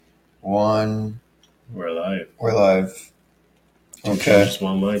1. We're live. We're live. Okay. Just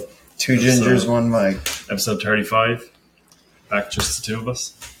one mic. Two gingers, one mic. Episode 35. Back just the two of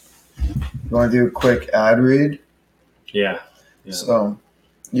us. You want to do a quick ad read? Yeah. So,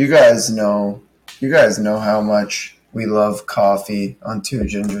 you guys know how much we love coffee on Two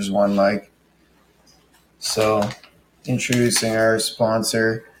Gingers, One Mic. So, introducing our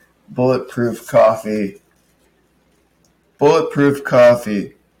sponsor, Bulletproof Coffee. Bulletproof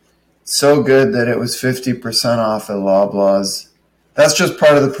Coffee. So good that it was 50% off at Loblaws. That's just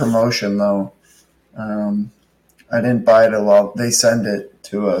part of the promotion, though. I didn't buy it at Loblaws. They send it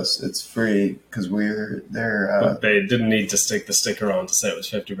to us. It's free because we're there. But they didn't need to stick the sticker on to say it was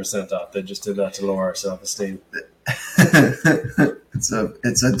 50% off. They just did that to lower our self-esteem. It's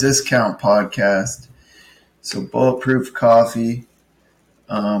a discount podcast. So Bulletproof Coffee,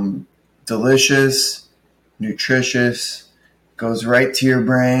 delicious, nutritious, goes right to your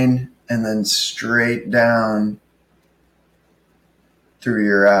brain and then straight down through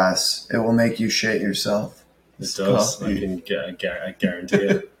your ass. It will make you shit yourself. It does. Coffee. I guarantee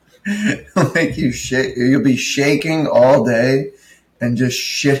it. It'll make you shit. You'll be shaking all day and just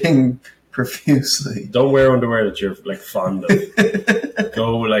shitting profusely. Don't wear underwear that you're like fond of.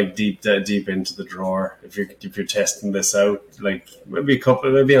 Go like deep into the drawer. If you're testing this out, like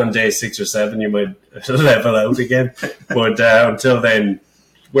maybe on day 6 or 7, you might level out again. But until then,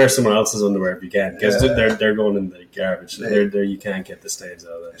 wear someone else's underwear if you can, because they're going in the garbage. They're you can't get the stains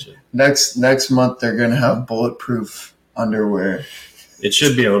out of that shit. Next month they're gonna have bulletproof underwear. It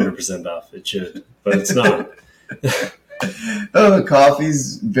should be 100% off. It should, but it's not. The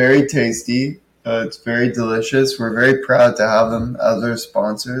coffee's very tasty. It's very delicious. We're very proud to have them as our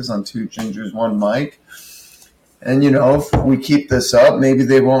sponsors on Two Gingers, One Mic. And, if we keep this up, maybe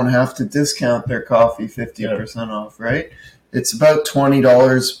they won't have to discount their coffee 50% off, right? It's about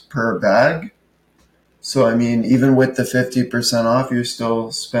 $20 per bag. So, even with the 50% off, you're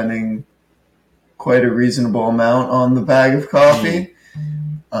still spending quite a reasonable amount on the bag of coffee.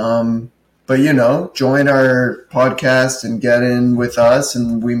 But, join our podcast and get in with us,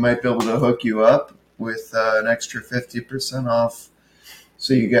 and we might be able to hook you up with an extra 50% off.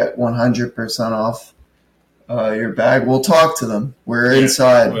 So you get 100% off your bag. We'll talk to them. We're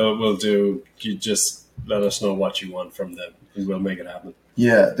inside. We'll do. You just let us know what you want from them, and we'll make it happen.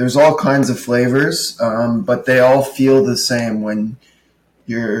 Yeah, there's all kinds of flavors, but they all feel the same when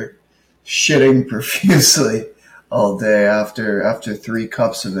you're shitting profusely all day after 3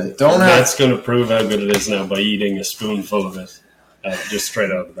 cups of it. That's going to prove how good it is now by eating a spoonful of it just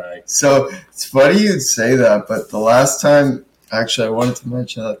straight out of the bag. So it's funny you'd say that, but the last time, actually, I wanted to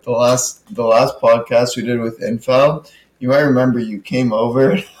mention that the last podcast we did with Infal, you might remember you came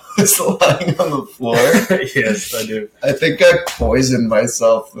over and I was lying on the floor. Yes, I do. I think I poisoned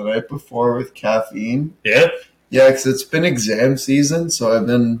myself the night before with caffeine. Yeah? Yeah, because it's been exam season, so I've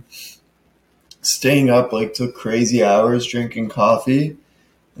been staying up till crazy hours drinking coffee.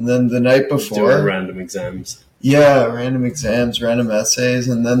 And then the night before... Doing random exams. Yeah, random exams, random essays.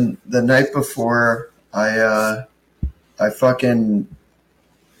 And then the night before, I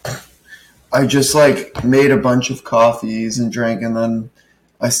just made a bunch of coffees and drank, and then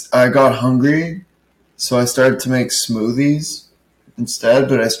I got hungry, so I started to make smoothies instead,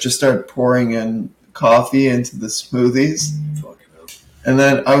 but I just started pouring in coffee into the smoothies. And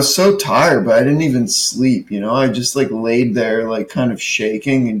then I was so tired, but I didn't even sleep, I just laid there kind of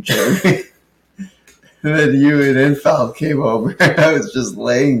shaking and jerking. And then you and Infal came over, and I was just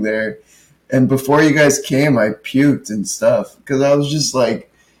laying there. And before you guys came, I puked and stuff because I was just I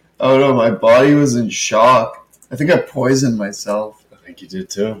don't know, my body was in shock. I think I poisoned myself. I think you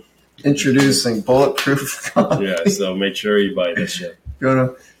did too. Introducing Bulletproof Coffee. Yeah, so make sure you buy this shit.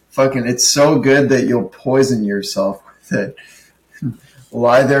 It's so good that you'll poison yourself with it.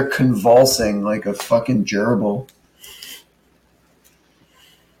 Lie there convulsing like a fucking gerbil.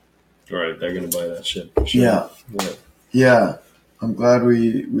 Right, they're gonna buy that shit. Sure. Yeah. I'm glad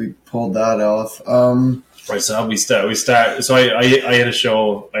we pulled that off. Right, so how we start? So I had a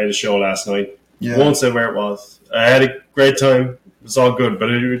show. Last night. Yeah. Won't say where it was. I had a great time. It was all good, but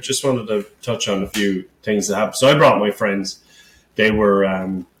I just wanted to touch on a few things that happened. So I brought my friends. They were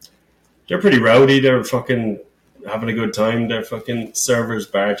they're pretty rowdy. They were fucking having a good time. They're fucking servers,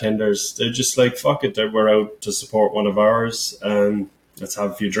 bartenders. They're just fuck it. We're out to support one of ours. Let's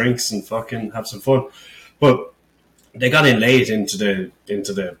have a few drinks and fucking have some fun. But they got in late into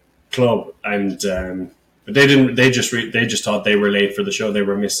the club, and but they didn't. They just thought they were late for the show. They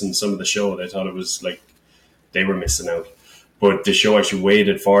were missing some of the show. They thought it was they were missing out. But the show actually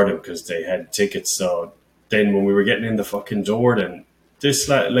waited for them because they had tickets. So then when we were getting in the fucking door, then this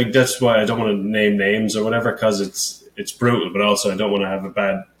like that's why I don't want to name names or whatever, because it's brutal, but also I don't want to have a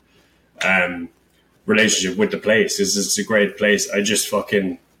bad relationship with the place. It's a great place. I just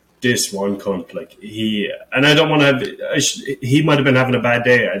fucking this one cunt, like and I don't want to. He might have been having a bad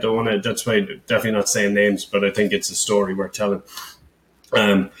day. I don't want to. That's why definitely not saying names, but I think it's a story worth telling.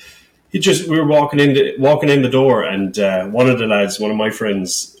 We were walking in the door, and one of my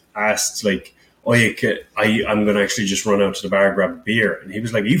friends asked like, "Oh, I'm going to actually just run out to the bar, grab a beer," and he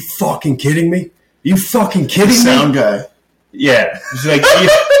was like, "Are you fucking kidding me? Are you fucking kidding me?" Sound guy. Yeah, he's like,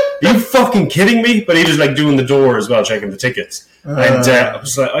 "Are you fucking kidding me?" But he was like doing the door as well, checking the tickets. And I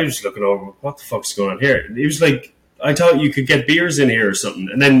was looking over, what the fuck's going on here? And he was like, "I thought you could get beers in here or something."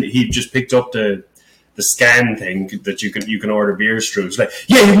 And then he just picked up the scan thing that you can order beers through. It's like,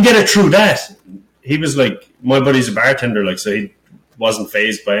 "Yeah, you can get it through that." He was like, my buddy's a bartender, like, so he wasn't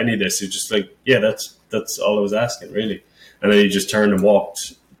fazed by any of this. He was just like, "Yeah, that's all I was asking, really." And then he just turned and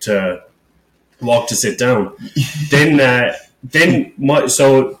walked to sit down. then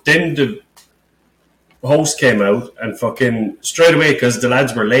the host came out and fucking straight away, because the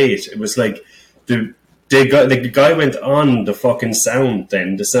lads were late. It was like the guy went on the fucking sound.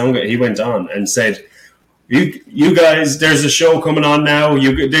 Then the sound guy, he went on and said, You guys, there's a show coming on now.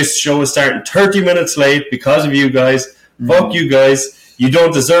 This show is starting 30 minutes late because of you guys. Fuck you guys. You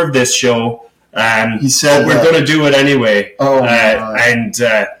don't deserve this show. He said we're going to do it anyway. Oh, and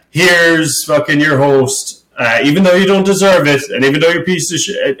here's fucking your host, even though you don't deserve it, and even though you're a piece of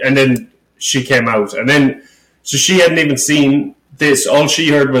shit. And then she came out, and then so she hadn't even seen this. All she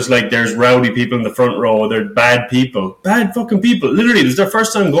heard was like, "There's rowdy people in the front row. They're bad fucking people." Literally, it was their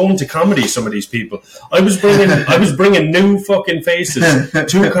first time going to comedy. Some of these people, I was bringing new fucking faces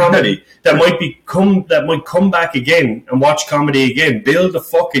to comedy that might come back again and watch comedy again. Build a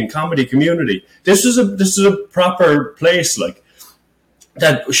fucking comedy community. This is a proper place, like,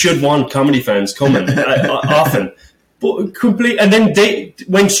 that should want comedy fans coming often. But complete, and then they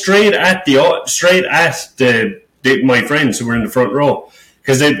went straight at my friends who were in the front row,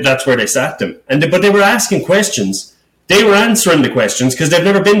 because that's where they sat them. But they were asking questions. They were answering the questions because they've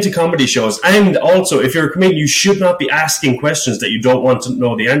never been to comedy shows. And also, if you're a comedian, you should not be asking questions that you don't want to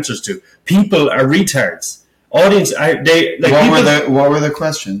know the answers to. People are retards. Audience, what were the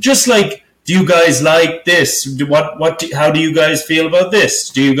questions? Just like, do you guys like this? How do you guys feel about this?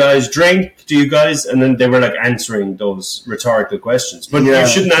 Do you guys drink? Do you guys? And then they were like answering those rhetorical questions. But you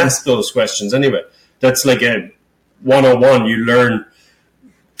shouldn't ask those questions anyway. That's like a 101. You learn,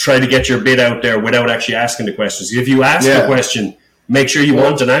 try to get your bit out there without actually asking the questions. If you ask a question, make sure you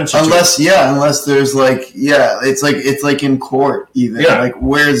want an answer. Unless there's it's like in court even. Yeah. Like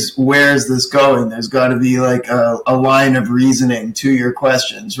where's this going? There's got to be like a line of reasoning to your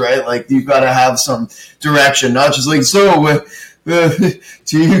questions, right? Like you've got to have some direction, not just like, so do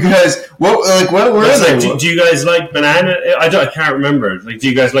you guys what were they? Like, do you guys like banana? I can't remember. Like, do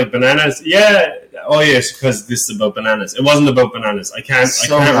you guys like bananas? Yeah. Oh yes, because this is about bananas. It wasn't about bananas. I can't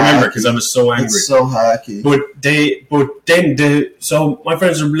remember because I was so angry. It's so hacky. So my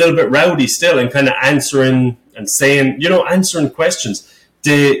friends are a little bit rowdy still and kind of answering and saying, answering questions.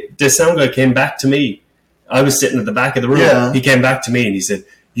 The sound guy came back to me. I was sitting at the back of the room. Yeah. He came back to me and he said,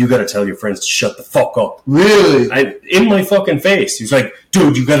 "You got to tell your friends to shut the fuck up." Really? In my fucking face. He was like,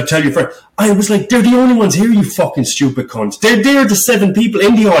 "Dude, you got to tell your friends." I was like, "They're the only ones here, you fucking stupid cunts. They're the 7 people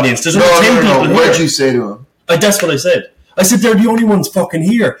in the audience. There's only 10 people here." What did you say to him? That's what I said. I said, "They're the only ones fucking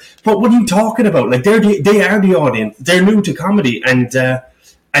here." But what are you talking about? Like, they are the audience. They're new to comedy,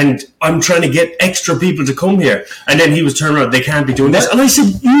 and I'm trying to get extra people to come here. And then he was turning around, "They can't be doing this." And I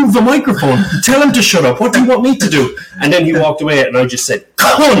said, "You have a microphone. Tell him to shut up. What do you want me to do?" And then he walked away, and I just said,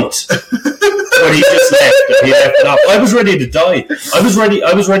 "Cunt!" But he just left, and he left it off. I was ready to die. I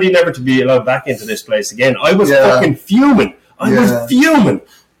was ready never to be allowed back into this place again. I was fucking fuming. I was fuming.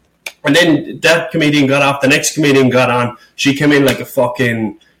 And then that comedian got off. The next comedian got on. She came in like a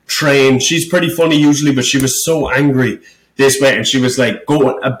fucking train. She's pretty funny usually, but she was so angry this way, and she was like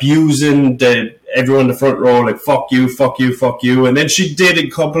abusing everyone in the front row, like, "Fuck you, fuck you, fuck you." And then she did a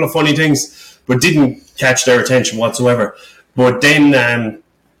couple of funny things, but didn't catch their attention whatsoever. But then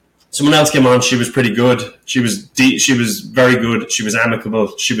someone else came on. She was pretty good. She was very good. She was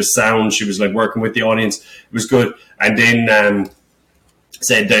amicable. She was sound. She was like working with the audience. It was good. And then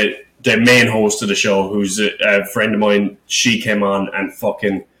said that the main host of the show, who's a friend of mine, she came on and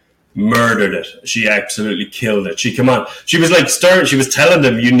fucking murdered it. She absolutely killed it. She came on. She was like stern. She was telling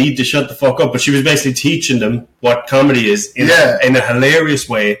them, "You need to shut the fuck up." But she was basically teaching them what comedy is in a hilarious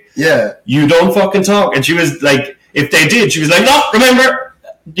way. Yeah. You don't fucking talk. And she was like, if they did, she was like, "No, remember,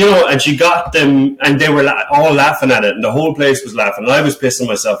 and she got them, and they were all laughing at it, and the whole place was laughing, and I was pissing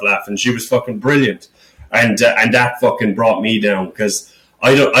myself laughing. She was fucking brilliant, and that fucking brought me down because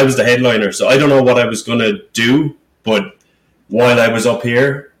I was the headliner, so I don't know what I was gonna do, but while I was up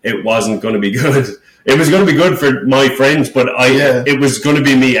here, it wasn't gonna be good. It was going to be good for my friends, but it was going to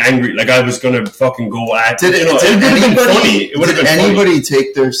be me angry. Like, I was going to fucking go at... Did anybody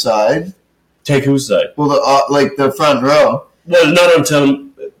take their side? Take whose side? Well, the front row. Well, not until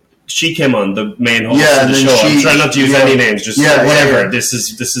she came on, the main host of the show. I'm trying not to use any names, just whatever. This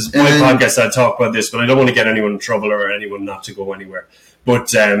is my podcast. I talk about this, but I don't want to get anyone in trouble or anyone not to go anywhere.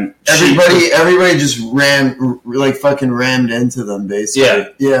 But everybody just fucking rammed into them,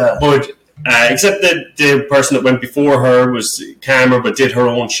 basically. Yeah. But... except that the person that went before her was calmer, but did her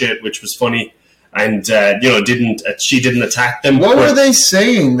own shit, which was funny, and she didn't attack them. What were they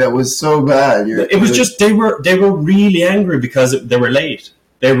saying that was so bad? It was just they were really angry because they were late.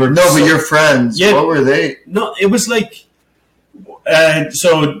 They were but your friends. Yeah, what were they? No, it was like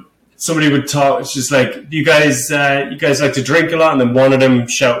so. Somebody would talk. It's just like, you guys like to drink a lot, and then one of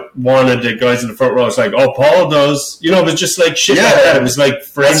the guys in the front row was like, "Oh, Paul does." It was just like shit like that. It was like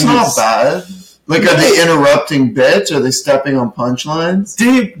friends. That's not bad. Like, are they interrupting bits? Are they stepping on punchlines?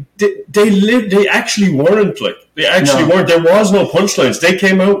 They actually weren't like. They actually weren't. There was no punchlines. They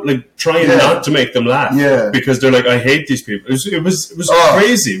came out like trying not to make them laugh. Yeah. Because they're like, I hate these people. It was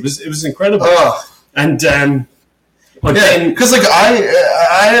crazy. It was incredible. And. Because like I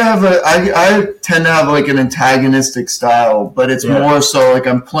tend to have like an antagonistic style, but it's more so like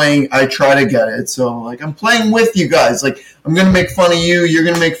I try to get it. So like I'm playing with you guys. Like, I'm gonna make fun of you, you're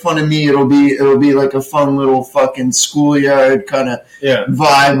gonna make fun of me. It'll be like a fun little fucking schoolyard kind of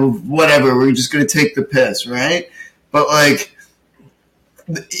vibe of whatever. We're just gonna take the piss, right? But like,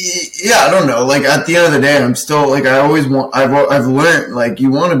 I don't know. Like, at the end of the day, I'm still like, I've learned, like, you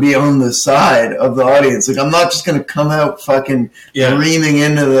want to be on the side of the audience. Like, I'm not just gonna come out fucking reaming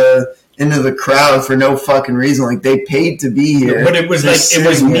into the crowd for no fucking reason. Like, they paid to be here. But it was like, it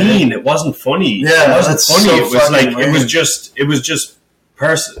was mean. It wasn't funny. Yeah, it wasn't funny. So it was like lame. it was just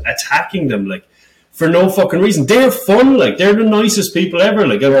person attacking them like for no fucking reason. They're fun. Like, they're the nicest people ever.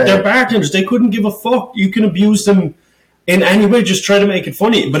 Like, they're bartenders. They couldn't give a fuck. You can abuse them in any way, just try to make it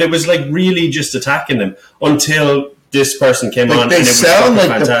funny. But it was like really just attacking them until this person came on. They and it sound was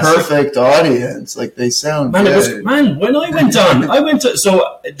like fantastic. the perfect audience. Like, they sound man. good. When I went on,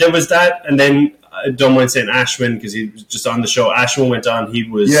 so there was that, and then I don't mind saying Ashwin because he was just on the show. Ashwin went on. He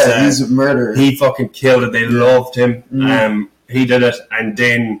was he's a murderer. He fucking killed it. They loved him. He did it, and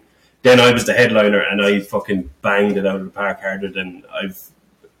then I was the headliner, and I fucking banged it out of the park harder than I've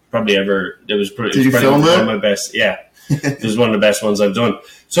probably ever. Did you film one of my best? Yeah. It was one of the best ones I've done.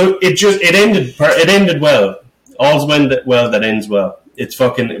 So it ended well. All's well that ends well. It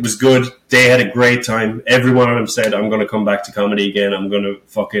was good. They had a great time. Every one of them said, I'm going to come back to comedy again. I'm going to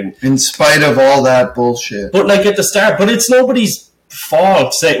fucking... In spite of all that bullshit. But like at the start, but it's nobody's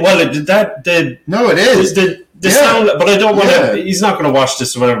fault. No, it is. The sound, but I don't want to... He's not going to watch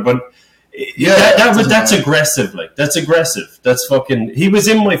this or whatever, but... that's aggressive. Like, that's aggressive. That's fucking. He was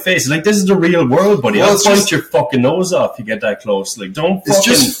in my face. Like, this is the real world, buddy. I'll bite your fucking nose off if you get that close. Like, don't. It's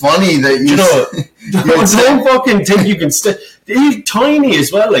just funny that don't fucking think you can stay. He's tiny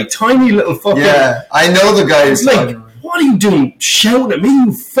as well. Like, tiny little fucking. Yeah, I know the guy. It's like, what are you doing? Shouting at me,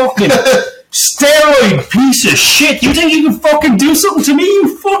 you fucking. Steroid piece of shit! You think you can fucking do something to me,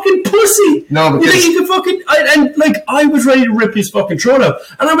 you fucking pussy? No, because... You think you can fucking... I was ready to rip his fucking throat out,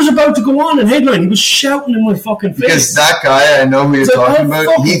 and I was about to go on and headline. He was shouting in my fucking face. Because that guy, I know who you're talking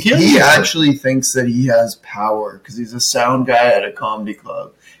about, he actually thinks that he has power, because he's a sound guy at a comedy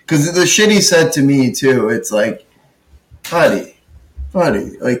club. Because the shit he said to me, too, it's like, buddy,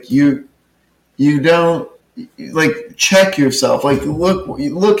 like, you don't... Like, check yourself. Like,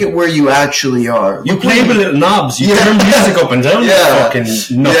 look at where you actually are. You play with little knobs. You turn music up and down. Fucking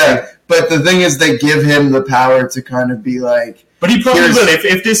nothing. Yeah, but the thing is, they give him the power to kind of be like. But he probably will.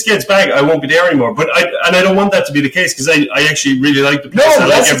 If this gets back, I won't be there anymore. But I don't want that to be the case because I actually really like the place. No,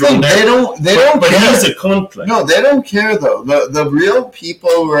 that's the thing. They don't care. But he's a cunt. Like. No, they don't care though. The real people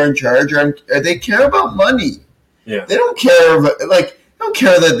who are in charge they care about money. Yeah. They don't care about, like. I don't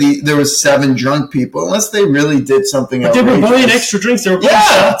care that there was 7 drunk people unless they really did something outrageous. They were buying extra drinks. They were buying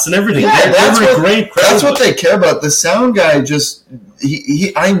shots and everything. Yeah, they were a great crowd. That's what they care about. The sound guy just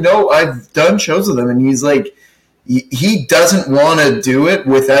I know I've done shows with him, and he's like he doesn't want to do it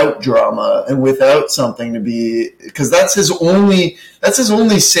without drama and without something to be, because that's his only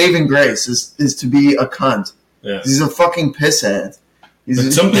saving grace is to be a cunt. Yeah. He's a fucking pissant.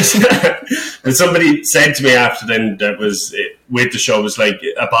 He's But somebody said to me after then that was with the show was like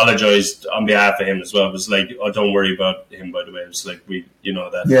apologized on behalf of him as well. It was like, oh, don't worry about him. By the way, it was like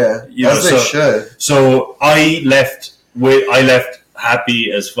that. As they should. So I left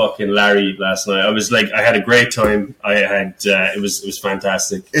happy as fucking Larry last night. I was like, I had a great time. It was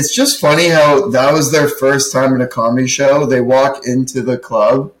fantastic. It's just funny how that was their first time in a comedy show. They walk into the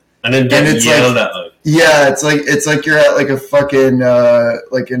club and then get yelled at. Like, yeah, it's like you're at like a fucking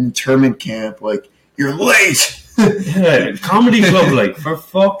like an internment camp. Like, you're late. Yeah, comedy club. Like, for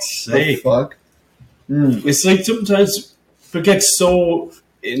fuck's sake. Fuck. It's like sometimes people get so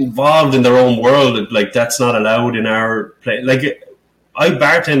involved in their own world. Like, that's not allowed in our place. Like, I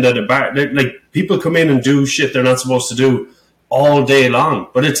bartend at a bar. Like, people come in and do shit they're not supposed to do all day long.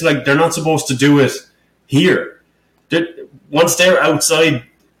 But it's like they're not supposed to do it here. Once they're outside,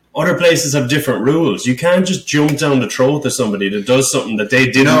 other places have different rules. You can't just jump down the throat of somebody that does something that they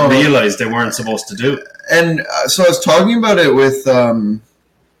didn't realize they weren't supposed to do. And so I was talking about it with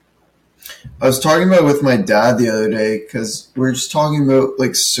my dad the other day, because we were just talking about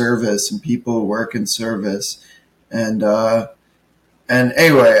like service and people who work in service, and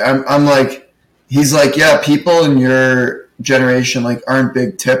anyway, I'm like, he's like, yeah, people in your generation like aren't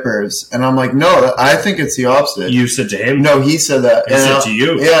big tippers, and I'm like, no, I think it's the opposite. You said to him? No, he said that. He said to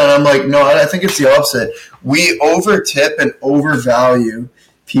you? Yeah, and I'm like, no, I think it's the opposite. We over tip and overvalue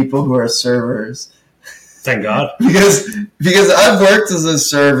people who are servers. Thank God. Because I've worked as a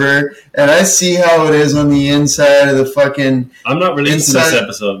server, and I see how it is on the inside of the fucking. I'm not releasing this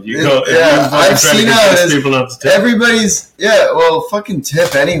episode. You go. Yeah, I've seen how it is. People not to tip. Everybody's fucking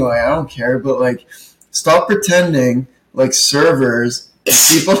tip anyway. I don't care, but like, stop pretending like servers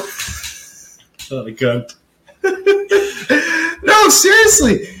people. Oh my God. No,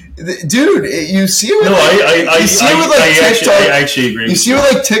 seriously. Dude, you see what I actually agree. You see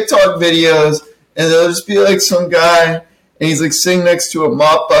with like TikTok videos, and there'll just be like some guy, and he's like sitting next to a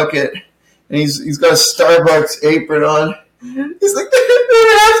mop bucket, and he's got a Starbucks apron on. He's like,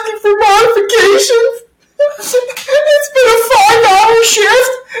 they're asking for modifications. It's been a 5-hour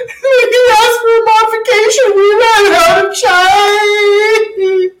shift. You asked for a modification. We ran out of chai.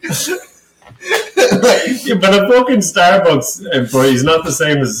 Yeah, but a fucking Starbucks employee is not the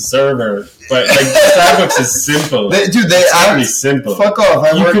same as a server. But like, Starbucks is simple. They it's pretty simple. Fuck off!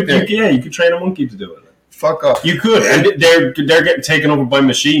 You could train a monkey to do it. Fuck off! You could, and they're getting taken over by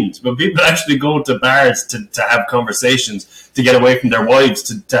machines. But people actually go to bars to have conversations, to get away from their wives,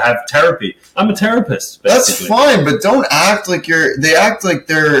 to have therapy. I'm a therapist. Basically. That's fine, but don't act like They act like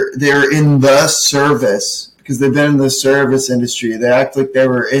they're in the service. Because they've been in the service industry. They act like they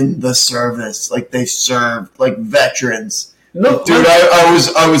were in the service, like they served, like veterans. No, dude,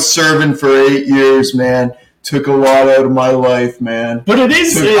 I was serving for 8 years, man. Took a lot out of my life, man. But it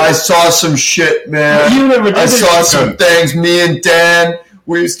is. I saw some shit, man. You never did. I saw some things. Me and Dan,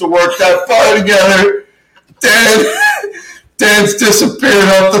 we used to work that far together. Dan's disappeared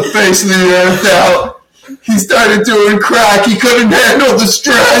off the face of the earth now. He started doing crack. He couldn't handle the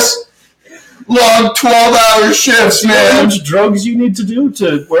stress. Long 12-hour shifts, man. How much drugs you need to do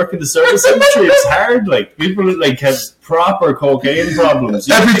to work in the service industry? It's hard. Like, people like have proper cocaine problems.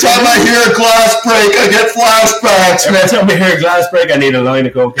 Every time I hear a glass break, I get flashbacks, man. Every time I hear a glass break, I need a line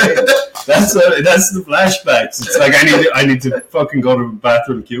of cocaine. That's the flashbacks. It's like I need to fucking go to the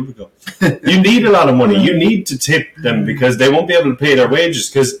bathroom cubicle. You need a lot of money. You need to tip them because they won't be able to pay their wages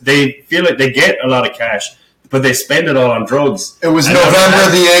because they feel like they get a lot of cash, but they spend it all on drugs. It was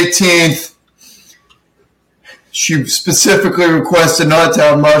November the 18th. She specifically requested not to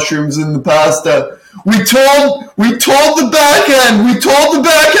have mushrooms in the pasta. We told the back end. We told the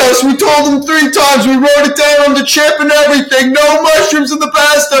back house. We told them 3 times. We wrote it down on the chip and everything. No mushrooms in the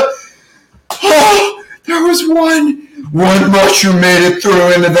pasta. Oh, there was one mushroom made it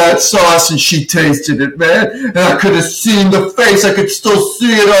through into that sauce, and she tasted it, man. And I could have seen the face. I could still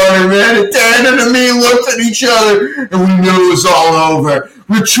see it on her, man. And Dan and me looked at each other, and we knew it was all over.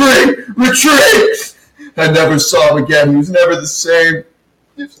 Retreat! Retreat! I never saw him again. He was never the same.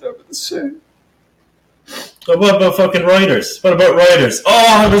 So what about fucking writers? What about writers? Oh,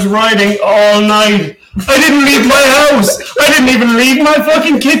 I was writing all night. I didn't leave my house. I didn't even leave my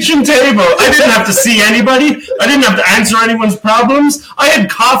fucking kitchen table. I didn't have to see anybody. I didn't have to answer anyone's problems. I had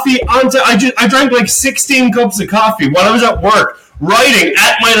coffee I drank like 16 cups of coffee while I was at work writing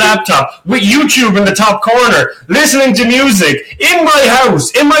at my laptop with YouTube in the top corner, listening to music in my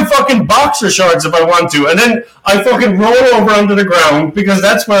house, in my fucking boxer shorts if I want to, and then I fucking roll over onto the ground because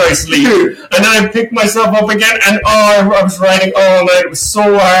that's where I sleep, and then I pick myself up again, and I was writing all night. It was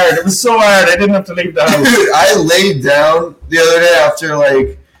so hard. It was so hard. I didn't have to leave the house. Dude, I laid down the other day after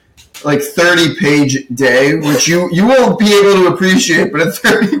like 30-page day, which you won't be able to appreciate, but a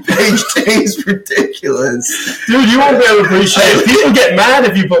 30-page day is ridiculous. Dude, you won't be able to appreciate it. People get mad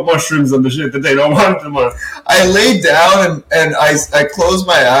if you put mushrooms on the shit that they don't want them on. I laid down and I closed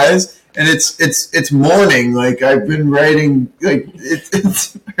my eyes, and it's morning. Like, I've been writing, like,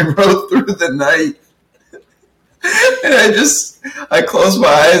 I wrote through the night. And I close my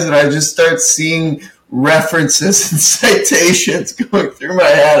eyes and I just start seeing references and citations going through my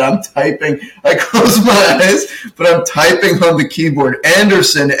head. I'm typing. I close my eyes, but I'm typing on the keyboard.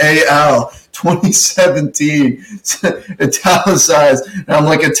 Anderson A.L. 2017 italicized. And I'm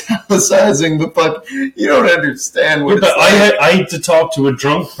like italicizing the fuck. You don't understand what it's like. I had to talk to a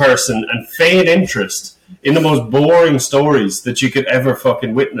drunk person and feign interest in the most boring stories that you could ever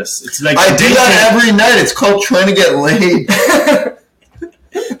fucking witness. It's like I do that every night. It's called trying to get laid.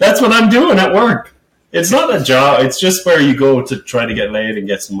 That's what I'm doing at work. It's not a job. It's just where you go to try to get laid and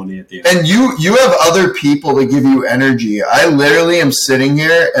get some money at the end. And you have other people to give you energy. I literally am sitting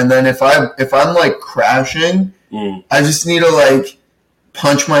here, and then if I'm like crashing, I just need to like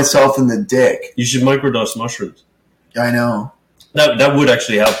punch myself in the dick. You should microdose mushrooms. I know. That would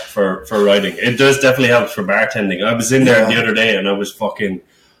actually help for writing. It does definitely help for bartending. I was in there the other day and I was fucking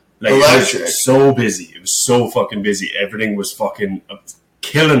like electric. I was so busy. It was so fucking busy. Everything was fucking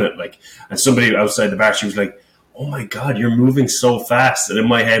killing it. Like, and somebody outside the bar, she was like, "Oh my god, you're moving so fast." And in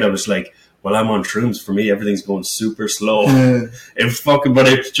my head, I was like, "Well, I'm on shrooms. For me, everything's going super slow." It was fucking, but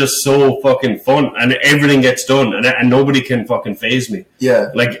it's just so fucking fun, and everything gets done, and nobody can fucking faze me.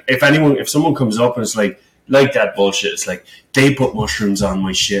 Yeah. Like if someone comes up and it's like that bullshit, it's like they put mushrooms on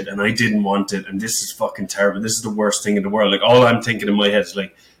my shit and I didn't want it, and this is fucking terrible. This is the worst thing in the world. Like, all I'm thinking in my head is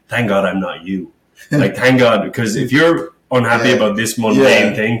like, thank God I'm not you. Like, thank God, because if you're unhappy about this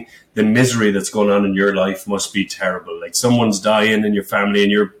mundane thing, the misery that's going on in your life must be terrible. Like, someone's dying in your family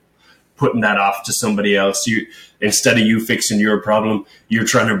and you're putting that off to somebody else. You, instead of you fixing your problem, you're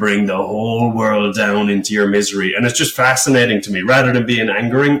trying to bring the whole world down into your misery. And it's just fascinating to me. Rather than being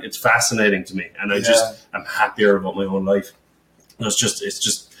angering, it's fascinating to me. And I'm happier about my own life. And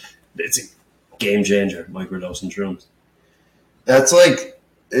it's a game changer, microdosing shrooms. That's like,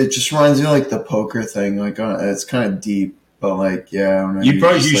 it just reminds me of like the poker thing. Like, it's kind of deep, but like, yeah.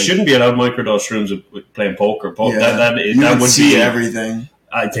 You shouldn't be allowed microdose shrooms with playing poker. That would see be everything.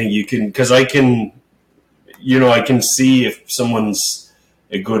 I think you can, because I can see if someone's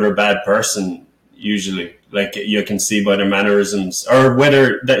a good or bad person. Usually, like, you can see by their mannerisms, or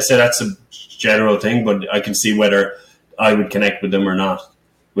whether that's a general thing, but I can see whether I would connect with them or not,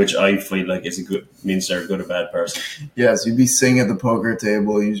 which I feel like means they're a good or bad person. Yeah, so you'd be sitting at the poker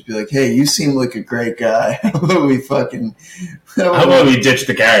table, you'd just be like, "Hey, you seem like a great guy. How about we ditch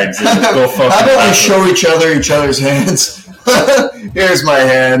the cards and just go fucking how about we show each other's hands? Here's my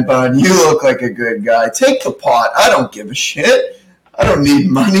hand, bud. You look like a good guy. Take the pot. I don't give a shit. I don't need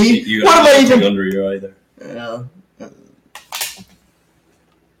money. You got nothing under your eye there. Yeah.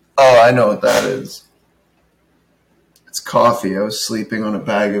 Oh, I know what that is. It's coffee. I was sleeping on a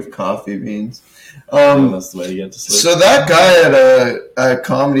bag of coffee beans. That's the way you get to sleep. So that guy at a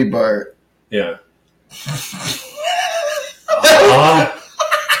comedy bar. Yeah.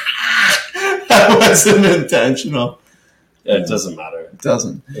 That wasn't intentional. Yeah, it doesn't matter. It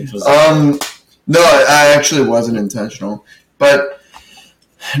doesn't. No, I actually wasn't intentional. But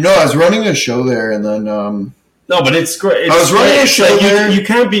no, I was running a show there, and then no, but it's great. I was running a show there. You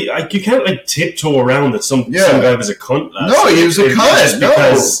can't like tiptoe around that some guy was a cunt. No, he was a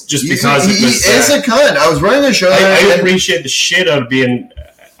cunt. Just because he is a cunt. I was running a show there. I appreciate the shit out of being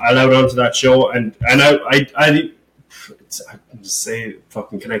allowed onto that show, and I say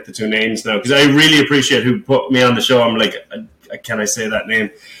fucking connect the two names now, because I really appreciate who put me on the show. I'm like, can I say that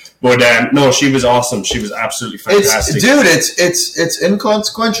name? But no, she was awesome. She was absolutely fantastic. It's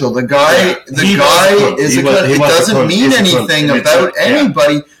inconsequential. The guy is a cunt. It doesn't mean anything about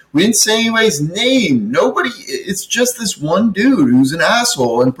anybody. We didn't say anybody's name. Nobody. It's just this one dude who's an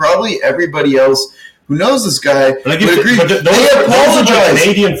asshole, and probably everybody else who knows this guy would agree. They apologize.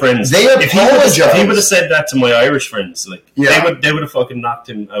 Canadian friends. They apologize. If he would have said that to my Irish friends, like, they would have fucking knocked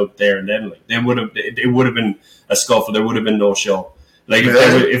him out there and then. Like, it would have been a scuffle. There would have been no show. Like,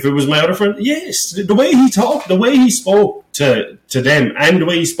 if it was my other friend, yes, the way he talked, the way he spoke to them, and the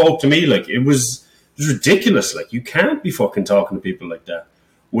way he spoke to me, like, it was It's ridiculous. Like, you can't be fucking talking to people like that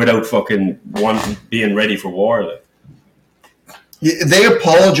without fucking being ready for war. Like, they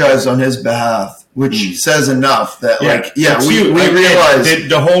apologized on his behalf, which says enough that, we realized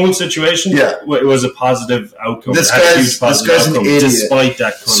the whole situation. Yeah, it was a positive outcome. This guy's an idiot, despite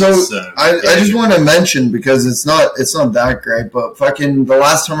that. So I just want to mention, because it's not that great, but fucking the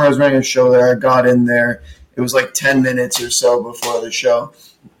last time I was running a show there, I got in there. It was like 10 minutes or so before the show,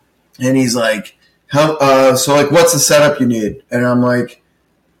 and he's like, so like, what's the setup you need? And I'm like,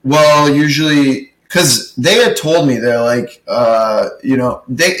 well, usually. Because they had told me, they're like,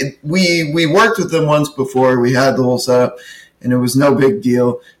 we worked with them once before. We had the whole setup, and it was no big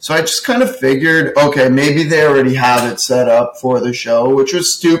deal. So I just kind of figured, okay, maybe they already have it set up for the show, which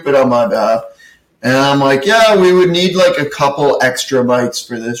was stupid on my behalf. And I'm like, yeah, we would need like a couple extra mics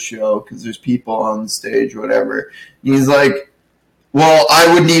for this show because there's people on the stage, whatever. And he's like, well,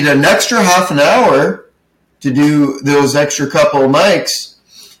 I would need an extra half an hour to do those extra couple of mics,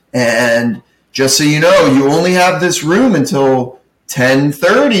 and just so you know, you only have this room until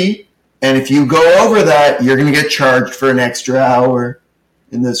 10:30, and if you go over that, you're going to get charged for an extra hour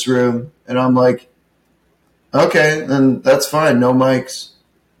in this room. And I'm like, okay, then that's fine, no mics.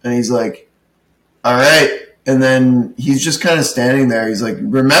 And he's like, all right. And then he's just kind of standing there. He's like,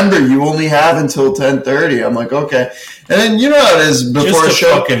 remember, you only have until 10:30. I'm like, okay. And then you know how it is before a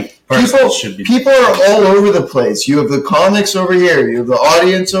show. People are all over the place. You have the comics over here. You have the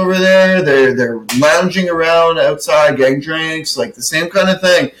audience over there. They're lounging around outside, getting drinks, like the same kind of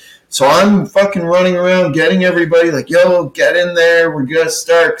thing. So I'm fucking running around getting everybody like, yo, get in there. We're going to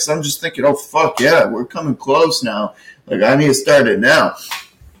start. Because I'm just thinking, oh, fuck yeah, we're coming close now. Like, I need to start it now.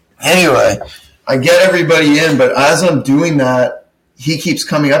 Anyway, I get everybody in. But as I'm doing that, he keeps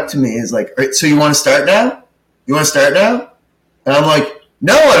coming up to me. He's like, all right, so you want to start now? You want to start now? And I'm like,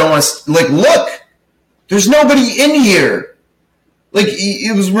 no, I don't want to. Like, look, there's nobody in here. Like,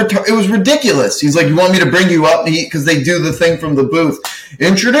 it was ridiculous. He's like, you want me to bring you up? Because they do the thing from the booth.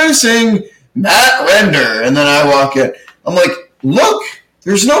 Introducing Matt Render. And then I walk in. I'm like, look,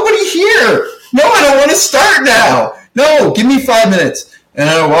 there's nobody here. No, I don't want to start now. No, give me 5 minutes. And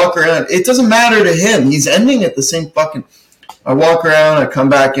I walk around. It doesn't matter to him. He's ending at the same fucking. I walk around. I come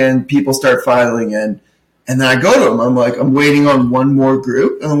back in. People start filing in. And then I go to him. I'm like, I'm waiting on one more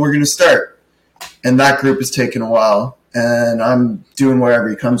group, and then we're going to start. And that group is taking a while, and I'm doing wherever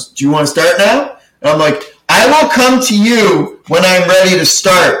he comes. Do you want to start now? And I'm like, I will come to you when I'm ready to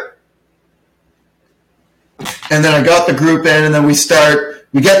start. And then I got the group in, and then we start.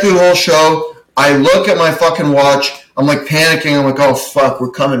 We get through the whole show. I look at my fucking watch. I'm like panicking. I'm like, oh, fuck,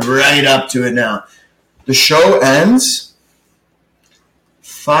 we're coming right up to it now. The show ends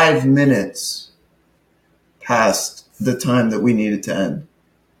 5 minutes past the time that we needed to end.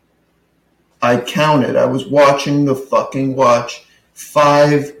 I counted. I was watching the fucking watch.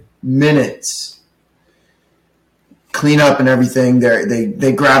 5 minutes. Clean up and everything.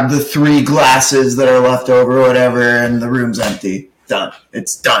 They grab the 3 glasses that are left over or whatever, and the room's empty. Done.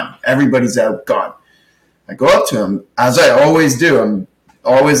 It's done. Everybody's out. Gone. I go up to him, as I always do. I'm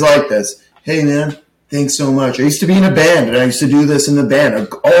always like this. Hey, man, thanks so much. I used to be in a band, and I used to do this in the band.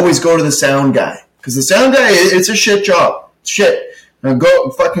 I always go to the sound guy. Because the sound guy, it's a shit job. It's shit. And go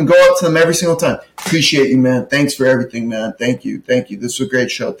up to them every single time. Appreciate you, man. Thanks for everything, man. Thank you. This was a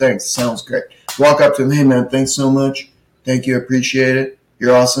great show. Thanks. Sounds great. Walk up to him. Hey, man, thanks so much. Thank you. Appreciate it.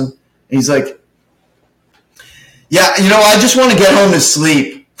 You're awesome. And he's like, yeah, I just want to get home to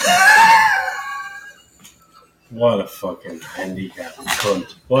sleep. What a fucking handicapped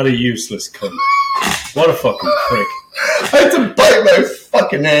cunt. What a useless cunt. What a fucking prick. I had to bite my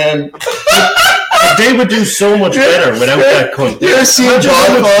fucking hand. They would do so much better without that cunt. You ever seen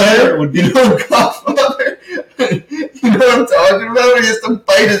Godfather? Godfather? You know what I'm talking about? He has to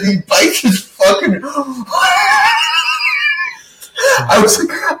bite it. He bites his fucking. I was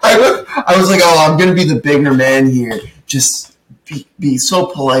like, oh, I'm gonna be the bigger man here. Just be so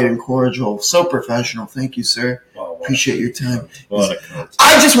polite and cordial, so professional. Thank you, sir. Appreciate your time.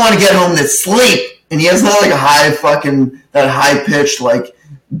 I just want to get home to sleep. And he has not like that high pitched, like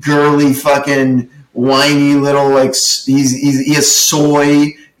girly fucking whiny little, like he has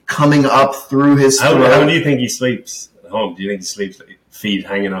soy coming up through his throat. How do you think he sleeps at home? Do you think he sleeps like feet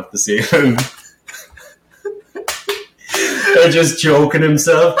hanging off the ceiling? Or just choking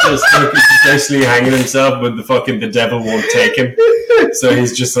himself, just like basically hanging himself, but the devil won't take him. So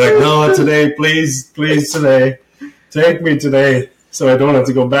he's just like, no, today, please today, take me today. So I don't have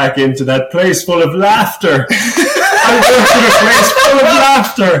to go back into that place full of laughter. work in a place full of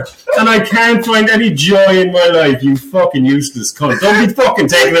laughter, and I can't find any joy in my life. You fucking useless cunt! Don't be fucking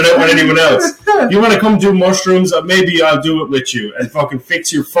taking it out on anyone else. You want to come do mushrooms? Maybe I'll do it with you and fucking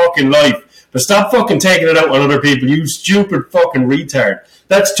fix your fucking life. But stop fucking taking it out on other people. You stupid fucking retard.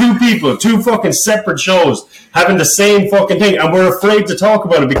 That's two people, two fucking separate shows having the same fucking thing, and we're afraid to talk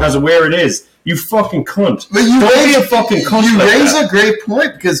about it because of where it is. You fucking cunt. But don't be a fucking cunt. You like raise that. a great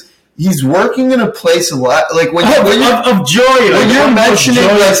point because he's working in a place like when of joy. When like, you're mentioning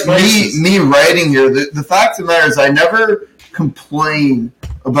like me me writing here, the fact of the matter is I never complain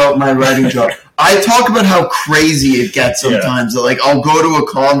about my writing job. I talk about how crazy it gets sometimes. Yeah. Like I'll go to a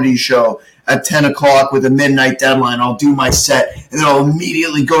comedy show at 10 o'clock with a midnight deadline. I'll do my set, and then I'll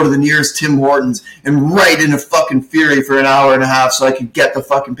immediately go to the nearest Tim Hortons and write in a fucking fury for an hour and a half so I could get the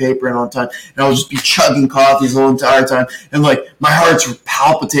fucking paper in on time. And I'll just be chugging coffees the whole entire time. And, like, my heart's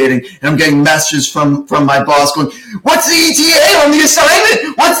palpitating, and I'm getting messages from my boss going, "What's the ETA on the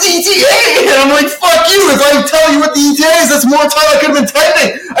assignment? What's the ETA?" And I'm like, fuck you. If I tell you what the ETA is, that's more time I could have been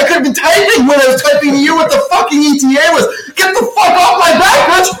typing. I could have been typing when I was typing to you what the fucking ETA was. Get the fuck off my back,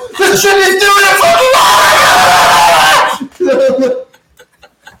 bitch. This shit is doing it fucking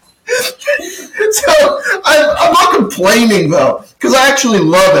So I'm not complaining though, because I actually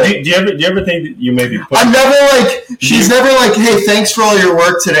love it. Do you ever think that you maybe? I'm never like she's never like, "Hey, thanks for all your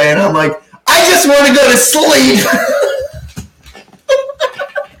work today," and I'm like, "I just want to go to sleep."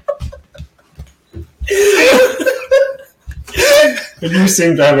 And you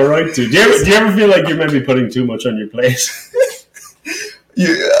seem to have a right to. Do you ever feel like you're maybe putting too much on your plate?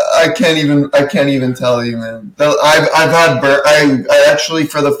 I can't even tell you, man. I've had I actually,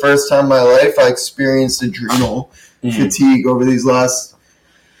 for the first time in my life, I experienced adrenal fatigue over these last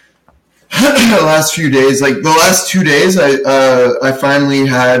few days. Like the last 2 days, I finally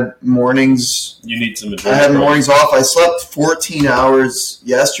had mornings. You need some adrenal. I had mornings off. I slept 14 hours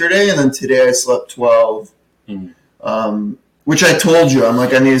yesterday, and then today I slept 12. Which I told you, I'm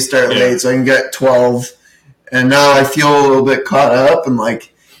like, I need to start late so I can get 12. And now I feel a little bit caught up, and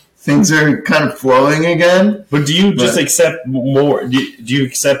like things are kind of flowing again. But do you just accept more? Do you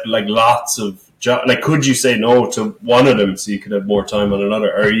accept like lots of jobs? Like, could you say no to one of them so you could have more time on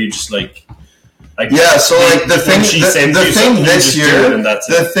another, or are you just like yeah? So like the thing this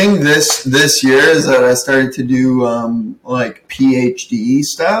year is that I started to do like PhD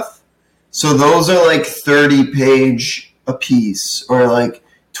stuff. So those are like 30-page a piece, or like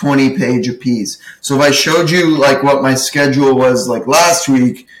 20-page a piece. So if I showed you like what my schedule was like last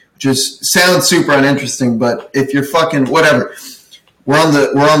week, just sounds super uninteresting, but if you're fucking whatever, we're on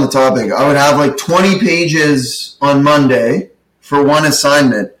the topic. I would have like 20 pages on Monday for one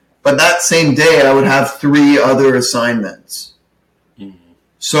assignment, but that same day I would have 3 other assignments.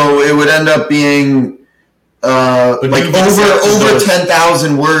 So it would end up being like over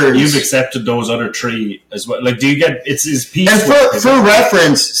 10,000 words. You've accepted those other 3 as well. Like, do you get it's his piece? And for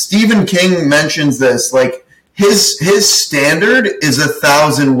reference, Stephen King mentions this. Like his standard is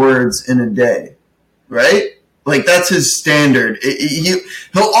 1,000 words in a day, right? Like that's his standard.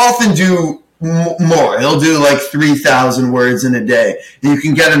 He'll often do more. He'll do like 3,000 words in a day. You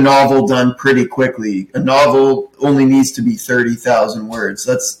can get a novel done pretty quickly. A novel only needs to be 30,000 words.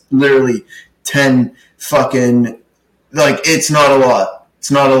 That's literally 10 fucking, like, it's not a lot. It's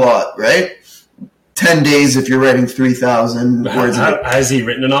not a lot, right? 10 days if you're writing 3,000 words. Has he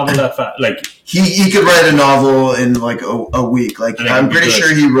written a novel that fast? Like he could write a novel in like a week. Like I'm pretty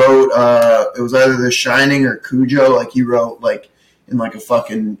sure he wrote. It was either The Shining or Cujo. Like he wrote like in like a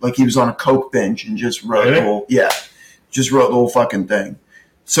fucking, like he was on a coke bench and just wrote the whole just wrote the whole fucking thing.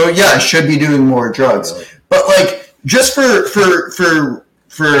 So yeah, I should be doing more drugs, but like just for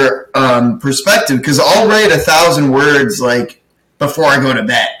perspective, because I'll write 1,000 words like before I go to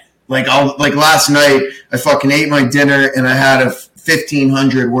bed. Like last night, I fucking ate my dinner and I had a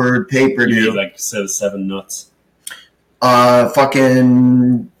 1,500 word paper due. You like 7 nuts. Yeah,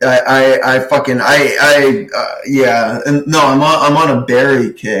 and no, I'm on a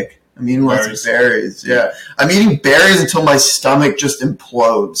berry kick. I'm eating lots of berries. Yeah, I'm eating berries until my stomach just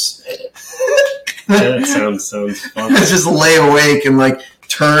implodes. That sounds fun. I just lay awake and like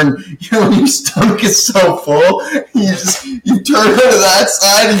turn, when your stomach is so full, you turn onto that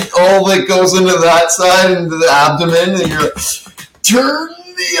side and all that goes into that side, into the abdomen, and you're like, turn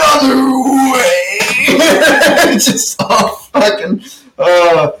the other way. Just all fucking,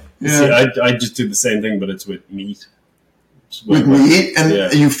 yeah. See, I just do the same thing, but it's with meat. With meat,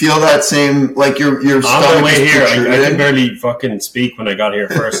 and you feel that same, like your stomach. On my way here, I can barely fucking speak when I got here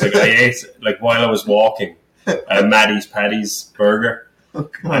first. Like I ate, like while I was walking, Maddie's Paddy's burger.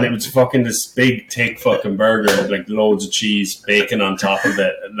 And it was fucking this big, thick fucking burger with like loads of cheese, bacon on top of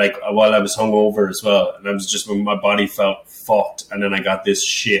it. Like while I was hungover as well, and I was just when my body felt fucked, and then I got this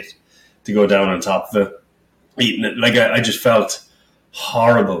shit to go down on top of it, eating it. Like I just felt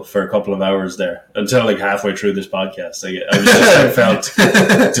horrible for a couple of hours there until like halfway through this podcast. I felt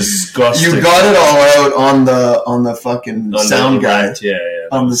disgusting. You got it all out on the fucking on sound the guy. Yeah,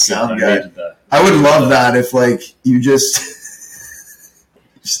 on the sound guy. I would love that if like you just.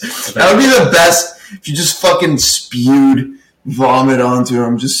 That would be the best if you just fucking spewed vomit onto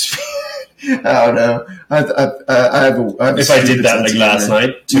him. Just I don't know. I have if I did that like last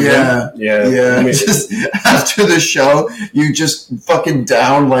night. Yeah. I mean, just after the show, you just fucking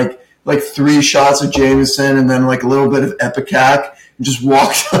down like 3 shots of Jameson and then like a little bit of Epicac and just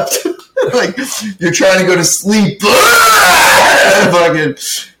walked up to like you're trying to go to sleep. Fucking.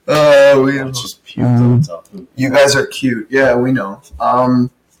 We just puked on top of him. You guys are cute. Yeah, we know.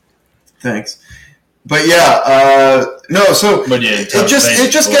 Thanks. But yeah, no. So but yeah,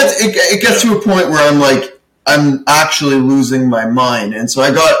 it gets to a point where I'm actually losing my mind, and so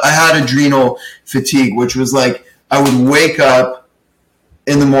I had adrenal fatigue, which was like I would wake up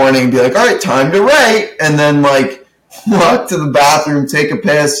in the morning and be like, all right, time to write, and then like walk to the bathroom, take a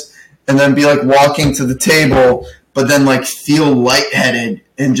piss, and then be like walking to the table, but then like feel lightheaded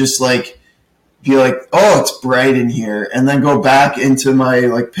and just like be like, oh, it's bright in here, and then go back into my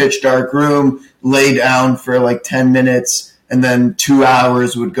like pitch dark room, lay down for like 10 minutes, and then 2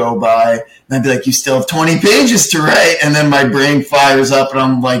 hours would go by, and I'd be like, you still have 20 pages to write, and then my brain fires up, and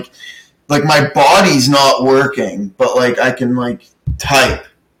I'm like my body's not working, but like I can like type.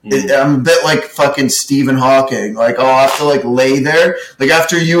 I'm a bit like fucking Stephen Hawking. Like I'll have to like lay there. Like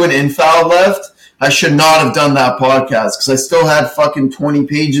after you and Infal left, I should not have done that podcast because I still had fucking 20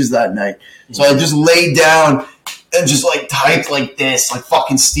 pages that night. So I just laid down and just like typed like this, like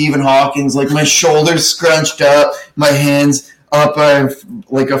fucking Stephen Hawking's, like my shoulders scrunched up, my hands up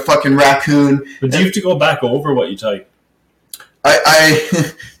like a fucking raccoon. But do you have to go back over what you type?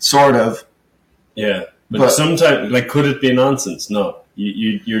 I sort of. Yeah, but sometimes, like, could it be nonsense? No.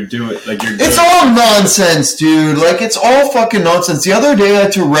 You're doing like you're. It's all nonsense, dude. Like it's all fucking nonsense. The other day I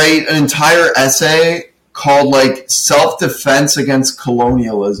had to write an entire essay called like self-defense against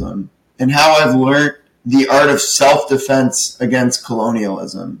colonialism and how I've learned the art of self-defense against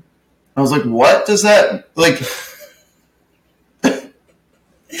colonialism. I was like, what does that like?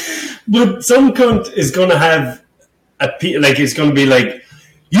 But some cunt is going to have it's going to be like,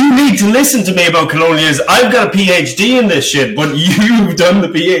 you need to listen to me about colonialism. I've got a PhD in this shit, but you've done the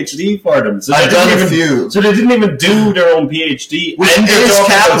PhD for them. So I've done a few. So they didn't even do their own PhD. Which is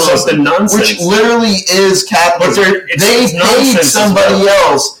capitalism. Which literally is capitalism. They paid somebody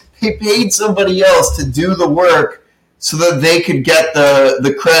else. They paid somebody else to do the work so that they could get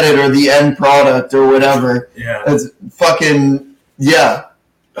the credit or the end product or whatever. Yeah. It's fucking, yeah.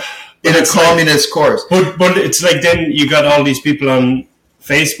 In a communist course. But it's like then you got all these people on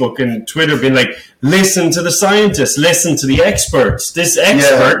Facebook and Twitter being like, listen to the scientists, listen to the experts. This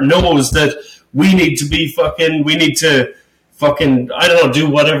expert knows that we need to I don't know, do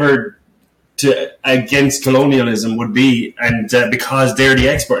whatever against colonialism would be, and because they're the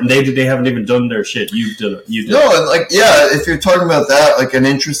expert and they haven't even done their shit. You've done it. No, and like if you're talking about that, like an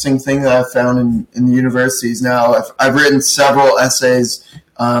interesting thing that I've found in the universities now, I've written several essays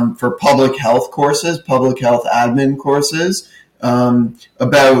for public health courses, public health admin courses.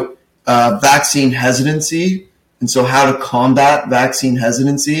 About vaccine hesitancy, and so how to combat vaccine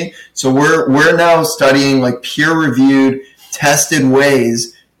hesitancy. So we're now studying like peer-reviewed, tested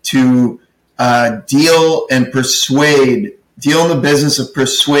ways to deal in the business of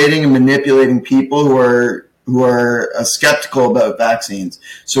persuading and manipulating people who are skeptical about vaccines.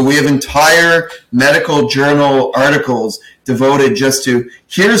 So we have entire medical journal articles devoted just to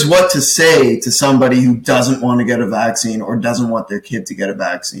here's what to say to somebody who doesn't want to get a vaccine or doesn't want their kid to get a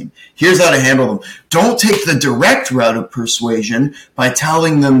vaccine. Here's how to handle them. Don't take the direct route of persuasion by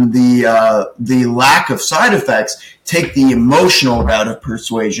telling them the lack of side effects. Take the emotional route of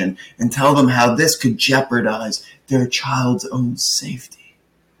persuasion and tell them how this could jeopardize their child's own safety.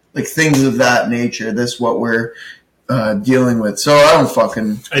 Like things of that nature. That's what we're dealing with. So I don't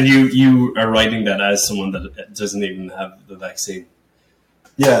fucking... And you are writing that as someone that doesn't even have the vaccine.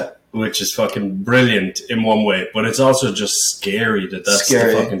 Yeah. Which is fucking brilliant in one way, but it's also just scary that's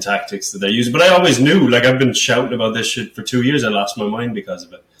the fucking tactics that they're using. But I always knew, like I've been shouting about this shit for 2 years. I lost my mind because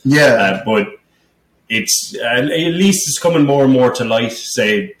of it. Yeah. But it's at least it's coming more and more to light.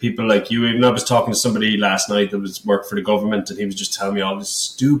 Say people like you. Even I was talking to somebody last night that was worked for the government, and he was just telling me all this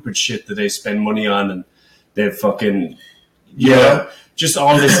stupid shit that they spend money on, and they fucking You know, just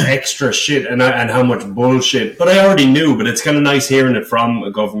all this extra shit and how much bullshit. But I already knew. But it's kind of nice hearing it from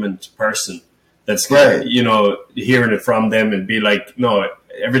a government person. That's Right. You know, hearing it from them and be like, no,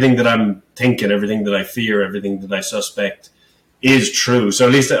 everything that I'm thinking, everything that I fear, everything that I suspect is true. So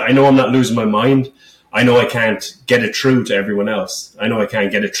at least I know I'm not losing my mind. I know I can't get it through to everyone else. I know I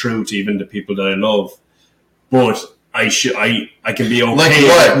can't get it through to even the people that I love. But I can be okay. Like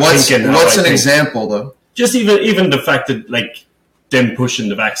what? What's an example though? Just even the fact that like them pushing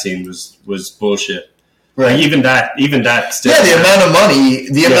the vaccine was bullshit. Right. Like even that still. Yeah, the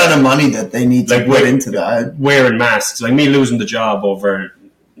amount of money that they need to like put into that. Wearing masks, like me losing the job over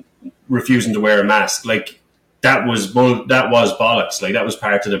refusing to wear a mask, like that was bollocks. Like that was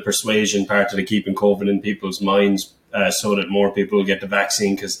part of the persuasion, part of the keeping COVID in people's minds, so that more people will get the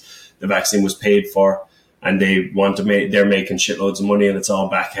vaccine because the vaccine was paid for. And they're making shitloads of money, and it's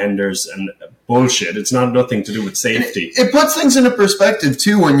all backhanders and bullshit. It's nothing to do with safety. It puts things into perspective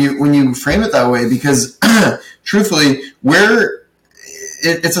too when you frame it that way, because truthfully,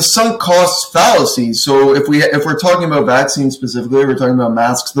 it's a sunk cost fallacy. So if we're talking about vaccines specifically, we're talking about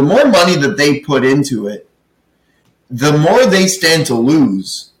masks. The more money that they put into it, the more they stand to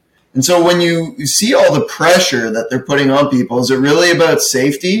lose. And so when you see all the pressure that they're putting on people, is it really about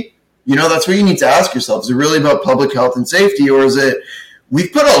safety? You know, that's what you need to ask yourself. Is it really about public health and safety, or is it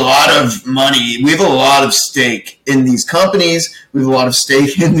we've put a lot of money, we have a lot of stake in these companies, we have a lot of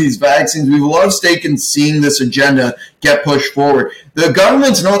stake in these vaccines, we have a lot of stake in seeing this agenda get pushed forward. The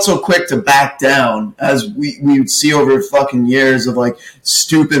government's not so quick to back down as we would see over fucking years of like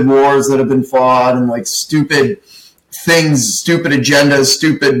stupid wars that have been fought and like stupid things, stupid agendas,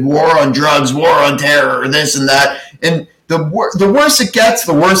 stupid war on drugs, war on terror, this and that. And the worse it gets,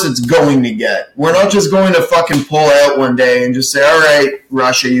 the worse it's going to get. We're not just going to fucking pull out one day and just say, all right,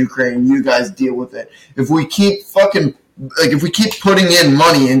 Russia, Ukraine, you guys deal with it. If we keep putting in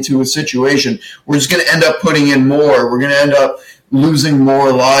money into a situation, we're just going to end up putting in more. We're going to end up losing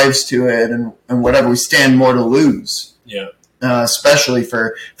more lives to it and whatever. We stand more to lose. Yeah. Especially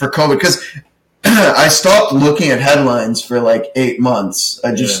for COVID. Because I stopped looking at headlines for like 8 months.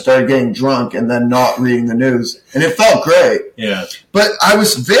 I just started getting drunk and then not reading the news, and it felt great. Yeah. But I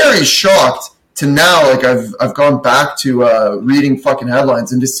was very shocked to now, like I've gone back to reading fucking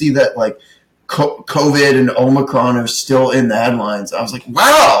headlines and to see that like COVID and Omicron are still in the headlines. I was like,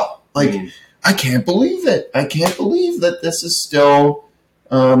 wow, like I can't believe it. I can't believe that this is still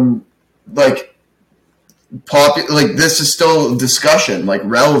this is still discussion, like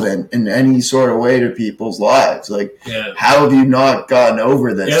relevant in any sort of way to people's lives. Like, how have you not gotten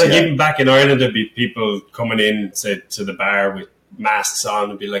over this? Yeah, like even back in Ireland, there'd be people coming in, say, to the bar with masks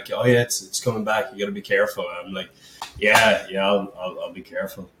on and be like, "Oh yeah, it's coming back. You got to be careful." And I'm like, "Yeah, I'll be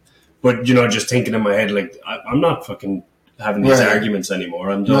careful." But you know, just thinking in my head, like I'm not fucking having these arguments anymore.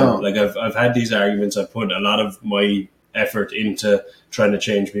 I'm done. No. Like I've had these arguments. I've put a lot of my effort into trying to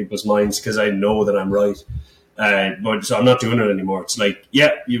change people's minds because I know that I'm right. But so I'm not doing it anymore. It's like,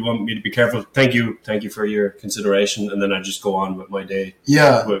 yeah, you want me to be careful. Thank you for your consideration, and then I just go on with my day.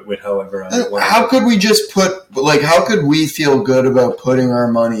 Yeah, with however I want. How could we just how could we feel good about putting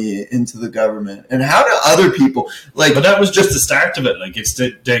our money into the government, and how do other people like? But that was just the start of it. Like it's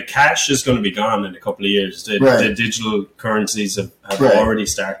the cash is going to be gone in a couple of years. The digital currencies have already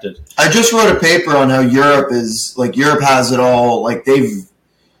started. I just wrote a paper on how Europe has it all. Like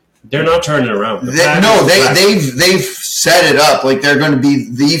they're not turning around. They've set it up like they're going to be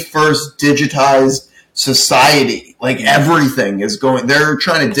the first digitized society. Like everything is going. They're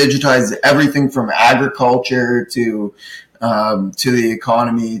trying to digitize everything from agriculture to the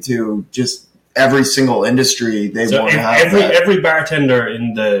economy to just every single industry. They want to have every bartender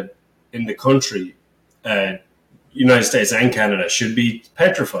in the country, United States and Canada, should be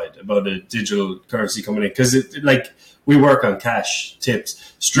petrified about a digital currency coming in because we work on cash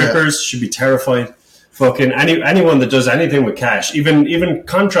tips. Strippers should be terrified. Fucking anyone that does anything with cash, even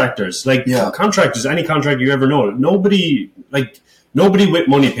contractors, contractors, any contractor you ever know, nobody with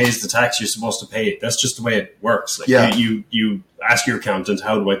money pays the tax you're supposed to pay. That's just the way it works. You ask your accountant,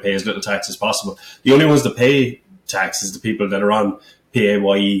 how do I pay as little tax as possible? The only ones that pay tax is the people that are on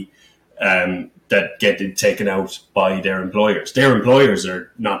PAYE, that get it taken out by their employers. Their employers are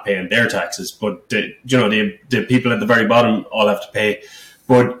not paying their taxes, but the people at the very bottom all have to pay.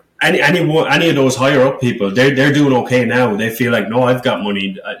 But any of those higher up people, they're doing okay now. They feel like, no, I've got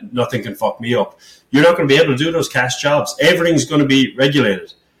money, nothing can fuck me up. You're not going to be able to do those cash jobs. Everything's going to be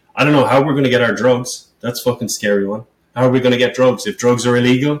regulated. I don't know how we're going to get our drugs. That's a fucking scary one. How are we going to get drugs? If drugs are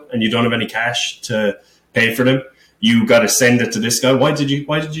illegal and you don't have any cash to pay for them, you got to send it to this guy. Why did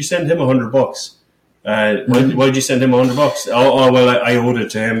you send him $100? Why did you send him $100? Oh well, I owed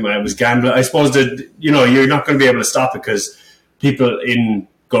it to him. I was gambling. I suppose that, you're not going to be able to stop it because people in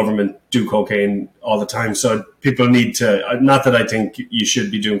government do cocaine all the time. So people need to, not that I think you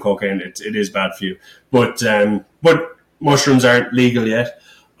should be doing cocaine. It is bad for you. But mushrooms aren't legal yet.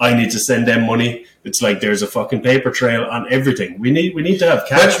 I need to send them money. It's like there's a fucking paper trail on everything. We need to have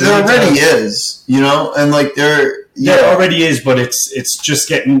cash. But there already is, and like there already is, but it's just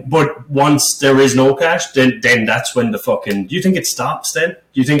getting. But once there is no cash, then that's when the fucking. Do you think it stops? Then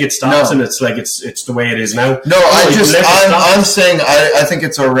do you think it stops and it's like it's the way it is now? No, I'm saying I think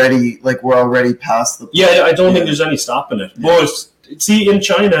it's already like we're already past the point. Yeah, I don't think there's any stopping it. But see, in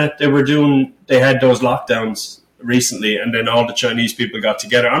China they had those lockdowns recently, and then all the Chinese people got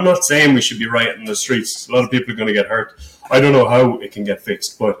together. I'm not saying we should be rioting in the streets. A lot of people are going to get hurt. I don't know how it can get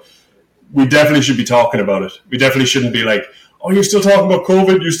fixed, but we definitely should be talking about it. We definitely shouldn't be like, oh, you're still talking about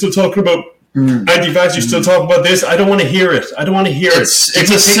COVID, you're still talking about anti-vax, you're still talking about this. I don't want to hear it. It's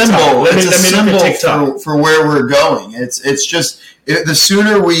a symbol. It's a symbol for where we're going. It's just the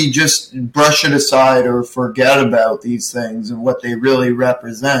sooner we just brush it aside or forget about these things and what they really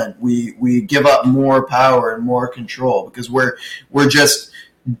represent, we give up more power and more control because we're just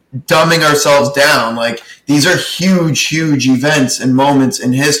dumbing ourselves down. Like these are huge events and moments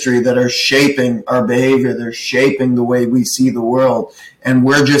in history that are shaping our behavior. They're shaping the way we see the world, and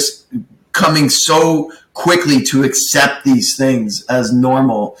we're just coming so quickly to accept these things as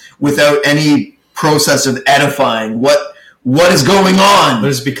normal without any process of edifying what is going on. But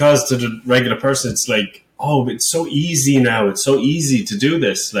it's because to the regular person, it's like, oh, it's so easy now. It's so easy to do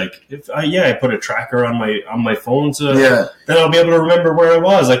this. Like, if I put a tracker on my phone, then I'll be able to remember where I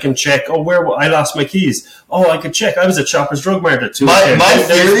was. I can check. Oh, where I lost my keys. Oh, I could check. I was at Shoppers Drug Mart at 2 a.m.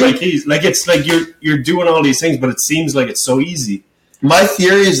 There's my keys. Like it's like you're doing all these things, but it seems like it's so easy. My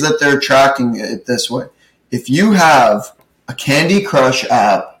theory is that they're tracking it this way. If you have a Candy Crush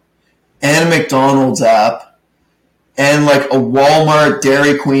app and a McDonald's app and like a Walmart,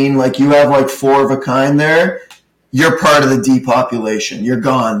 Dairy Queen, like you have like 4 of a kind there, you're part of the depopulation. You're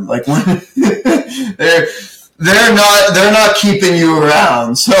gone. Like they're not keeping you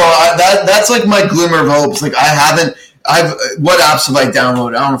around. So that's like my glimmer of hope. It's like what apps have I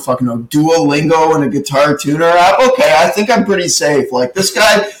downloaded? I don't fucking know. Duolingo and a guitar tuner app. Okay, I think I'm pretty safe. Like this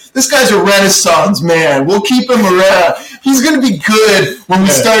guy's a Renaissance man. We'll keep him around. He's gonna be good when we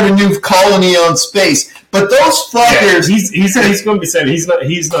start a new colony on space. But those fuckers, he's going to be silly. He's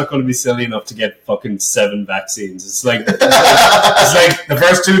not going to be silly enough to get fucking 7 vaccines. It's like the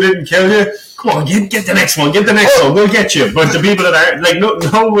first 2 didn't kill you. Come on, get the next one. Get the next one. We'll get you. But the people that aren't, like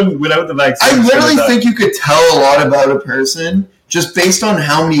no one without the vaccine. I literally think you could tell a lot about a person just based on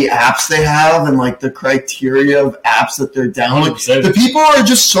how many apps they have and like the criteria of apps that they're downloading. 100%. The people are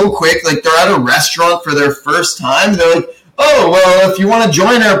just so quick. Like they're at a restaurant for their first time. They're like, oh, well, if you want to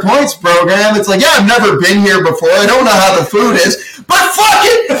join our points program, it's like, yeah, I've never been here before. I don't know how the food is. But fuck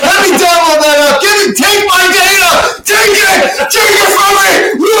it! Let me download that up. Take my data! Take it from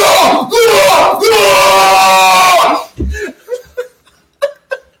me!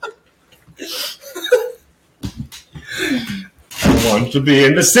 I want to be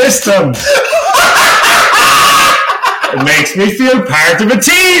in the system. It makes me feel part of a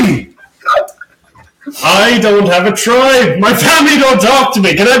team. I don't have a tribe. My family don't talk to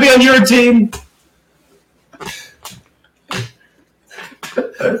me. Can I be on your team?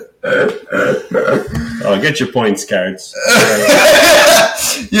 I'll get your points cards.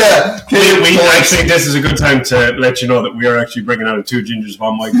 Yeah. We actually, this is a good time to let you know that we are actually bringing out a 2 gingers,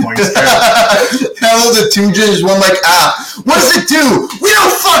 1 mic points card. Hell, the 2 gingers, 1 mic app. What does it do? We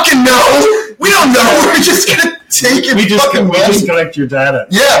don't fucking know. We don't know. We're just going to take your fucking money. We just collect your data.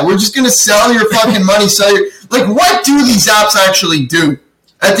 Yeah, we're just going to sell your fucking money, like, what do these apps actually do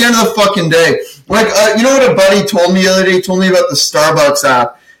at the end of the fucking day? Like, you know what a buddy told me the other day? He told me about the Starbucks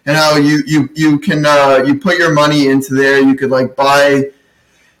app and how you can you put your money into there. You could, like, buy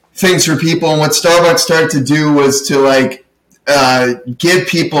things for people. And what Starbucks started to do was to, like, give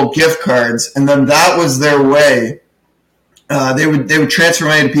people gift cards. And then that was their way. They would transfer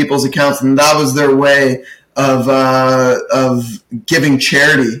money to people's accounts, and that was their way of giving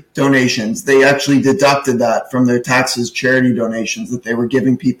charity donations. They actually deducted that from their taxes, charity donations, that they were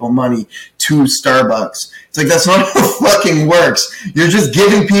giving people money to Starbucks. It's like, that's not how it fucking works. You're just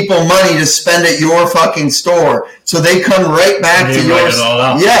giving people money to spend at your fucking store, so they come right back to yours.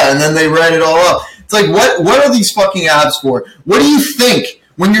 Yeah, and then they write it all up. It's like, what are these fucking apps for? What do you think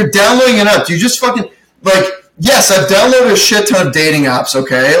when you're downloading an app? Do you just fucking, like, yes, I've downloaded a shit ton of dating apps,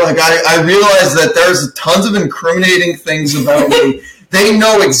 okay? Like, I realize that there's tons of incriminating things about me They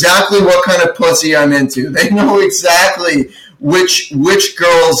know exactly what kind of pussy I'm into. They know exactly which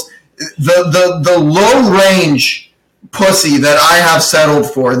girls, the low range pussy that I have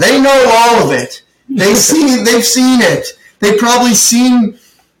settled for. They know all of it. They've seen it. They've probably seen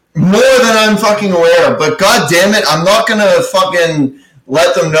more than I'm fucking aware of. But god damn it, I'm not gonna fucking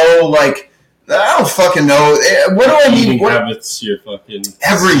let them know, like, I don't fucking know. What do I need? What habits? You're fucking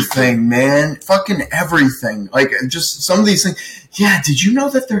everything, man. Fucking everything. Like, just some of these things. Yeah, did you know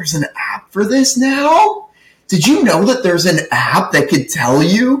that there's an app for this now? Did you know that there's an app that could tell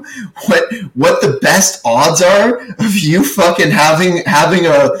you what the best odds are of you fucking having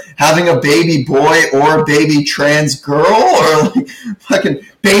a baby boy or a baby trans girl, or like fucking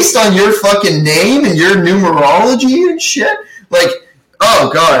based on your fucking name and your numerology and shit? Like, oh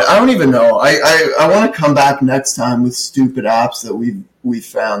god, I don't even know. I want to come back next time with stupid apps that we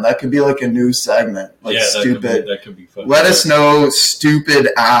found. That could be like a new segment. Like, yeah, stupid. That could be fun. Let us know stupid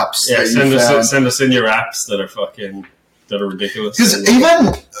apps. Yeah, that you found. Send us in your apps that are ridiculous. Because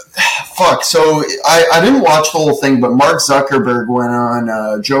even fuck. So I didn't watch the whole thing, but Mark Zuckerberg went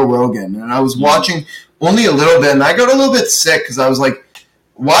on Joe Rogan, and I was watching only a little bit, and I got a little bit sick because I was like,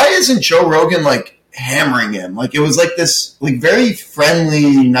 why isn't Joe Rogan like hammering him? Like, it was like this like very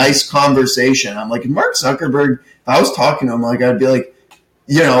friendly, nice conversation. I'm like, Mark Zuckerberg, if I was talking to him, like, I'd be like,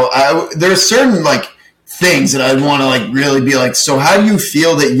 you know, there's certain like things that I'd want to like really be like, so how do you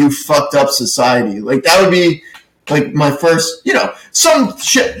feel that you fucked up society? Like, that would be like my first, you know, some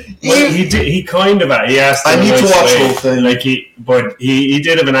shit. Well, he kind of, he asked him I need to watch the whole thing. Like, he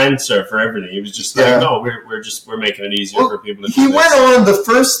did have an answer for everything. He was just like, no, we're making it easier for people to do He this. went on, the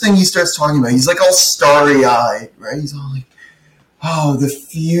first thing he starts talking about, he's like all starry-eyed, right? He's all like, oh, the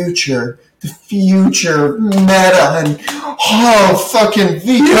future meta, and oh, fucking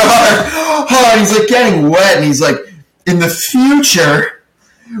VR. Oh, he's like getting wet, and he's like, in the future,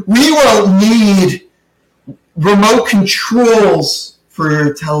 we won't need remote controls for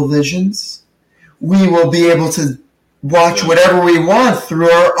your televisions. We will be able to watch whatever we want through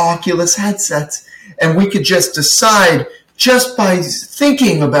our Oculus headsets, and we could just decide just by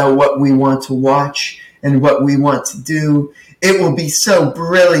thinking about what we want to watch and what we want to do. It will be so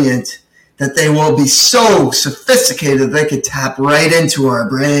brilliant that they will be so sophisticated they could tap right into our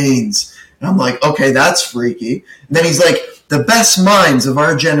brains. And I'm like, okay, that's freaky. And then he's like, the best minds of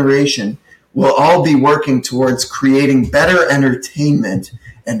our generation will all be working towards creating better entertainment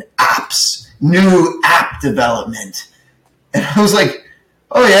and apps, new app development. And I was like,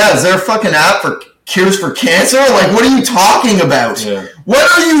 oh yeah, is there a fucking app for cures for cancer? Like, what are you talking about? Yeah. What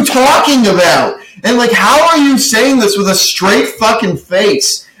are you talking about? And like, how are you saying this with a straight fucking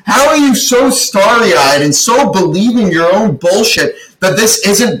face? How are you so starry-eyed and so believing your own bullshit that this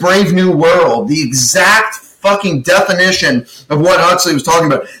isn't Brave New World? The exact fucking definition of what Huxley was talking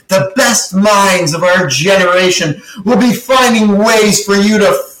about. The best minds of our generation will be finding ways for you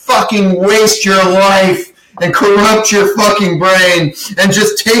to fucking waste your life and corrupt your fucking brain and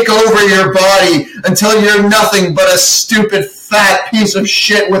just take over your body until you're nothing but a stupid fat piece of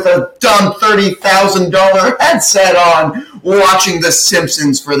shit with a dumb $30,000 headset on watching The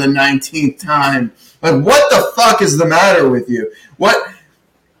Simpsons for the 19th time. Like, what the fuck is the matter with you? What?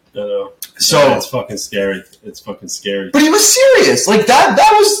 No. So yeah, it's fucking scary. It's fucking scary. But he was serious. Like that's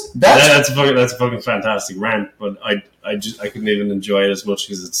a fucking fantastic rant. But I couldn't even enjoy it as much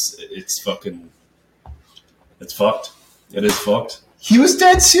because it's fucking. It's fucked. It is fucked. He was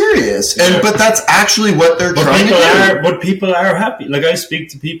dead serious, but that's actually what they're trying to do. But people are happy. Like, I speak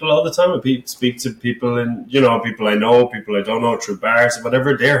to people all the time. I speak to people, and people I know, people I don't know, through bars,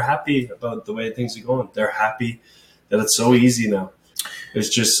 whatever. They're happy about the way things are going. They're happy that it's so easy now. It's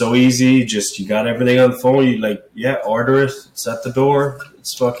just so easy. Just, you got everything on the phone. You order it. It's at the door.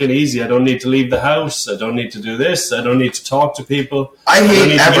 It's fucking easy. I don't need to leave the house. I don't need to do this. I don't need to talk to people. I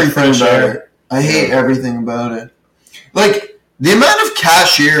hate everything about it. I hate everything about it. Like, the amount of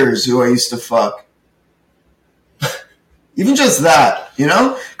cashiers who I used to fuck. Even just that,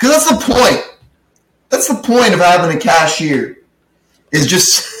 Because that's the point. That's the point of having a cashier. Is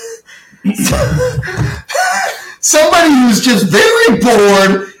just somebody who's just very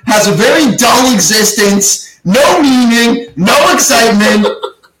bored, has a very dull existence, no meaning, no excitement,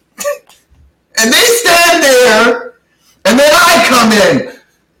 and they stand there, and then I come in.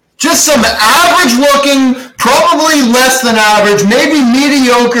 Just some average-looking, probably less than average, maybe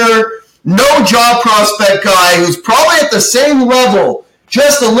mediocre, no job prospect guy who's probably at the same level,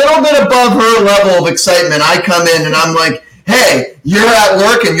 just a little bit above her level of excitement. I come in and I'm like, hey, you're at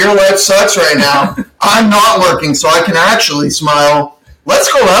work and your life sucks right now. I'm not working, so I can actually smile.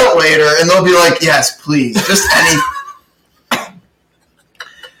 Let's go out later. And they'll be like, yes, please, just any.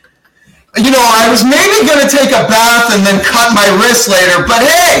 I was maybe going to take a bath and then cut my wrist later, but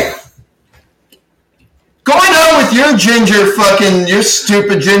hey, going out with your your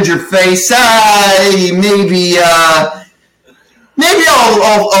stupid ginger face, maybe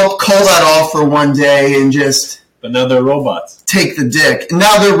I'll call that off for one day and just... But now they're robots. Take the dick.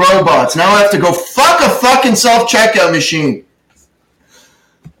 Now they're robots. Now I have to go fuck a fucking self-checkout machine.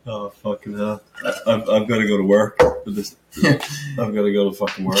 Oh, fucking hell. I've got to go to work for this. I've got to go to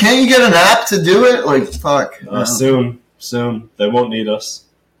fucking work. Can't you get an app to do it? Like, fuck. Soon. They won't need us.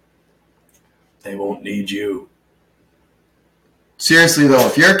 They won't need you. Seriously, though,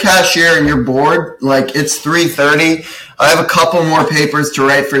 if you're a cashier and you're bored, like, it's 3:30, I have a couple more papers to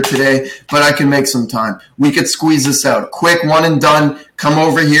write for today, but I can make some time. We could squeeze this out. Quick, one and done. Come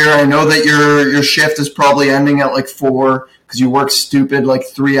over here. I know that your shift is probably ending at, like, 4, because you work stupid, like,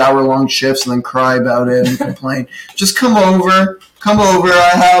 3-hour-long shifts and then cry about it and complain. Just come over.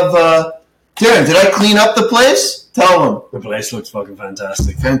 I have, Darren, did I clean up the place? Tell them. The place looks fucking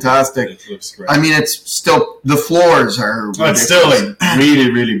fantastic. Fantastic. It looks great. I mean, it's still, the floors are ridiculous. It's still, like, really,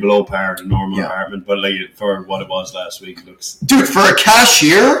 really below par in a normal apartment, but, like, for what it was last week, it looks... Dude, for a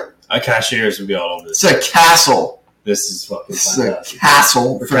cashier? A cashier's would be all over this. It's a castle. This is fucking fantastic. It's a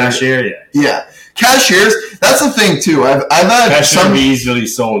castle. For cashier, yeah. Yeah. Cashiers, that's the thing, too. I've had cashier would be easily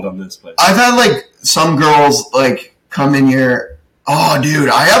sold on this place. I've had, like, some girls, like, come in here. Oh, dude,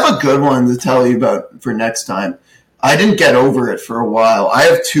 I have a good one to tell you about for next time. I didn't get over it for a while. I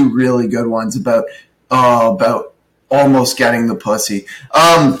have 2 really good ones about almost getting the pussy.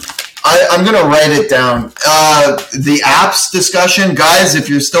 I'm going to write it down. The apps discussion, guys, if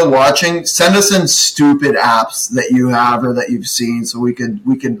you're still watching, send us in stupid apps that you have or that you've seen so we could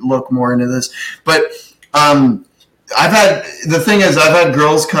look more into this. But I've had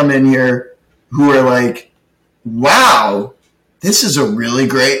girls come in here who are like, wow, this is a really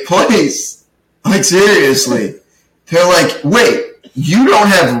great place. Like, seriously. They're like, wait, you don't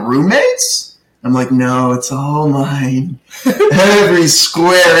have roommates? I'm like, no, it's all mine. Every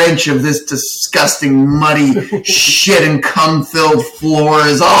square inch of this disgusting, muddy, shit and cum-filled floor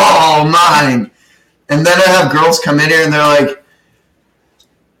is all mine. And then I have girls come in here and they're like,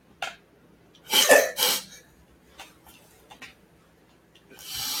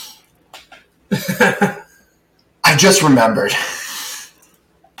 I just remembered.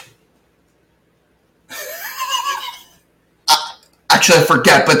 Actually, I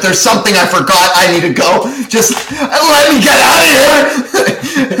forget, but there's something I forgot. I need to go. Just let me get out of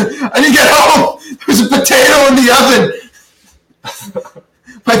here. I need to get home. There's a potato in the oven.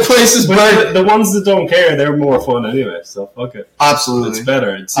 My place is burnt. The ones that don't care, they're more fun anyway. So fuck it. Absolutely, it's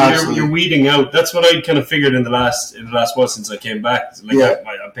better. You're weeding out. That's what I kind of figured in the last while since I came back. Like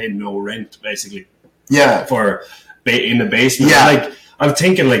I paid no rent basically. Yeah. For in the basement. Yeah. Like I'm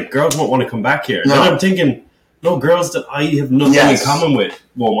thinking, like girls won't want to come back here. No. Then I'm thinking. No, girls that I have nothing in common with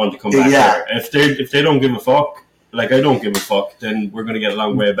won't want to come back here. If they don't give a fuck, like I don't give a fuck, then we're going to get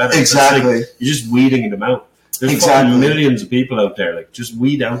along way better. Exactly. Like, you're just weeding them out. There's fucking millions of people out there. Like, just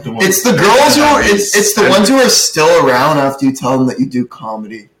weed out the ones. It's the girls who are. It's the ones who are still around after you tell them that you do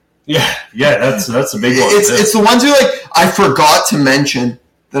comedy. Yeah, that's a big one. It's the ones who like I forgot to mention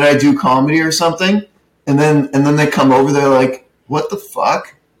that I do comedy or something, and then they come over. They're like, "What the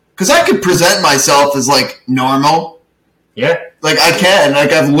fuck?" Because I could present myself as, like, normal. Yeah. Like, I can.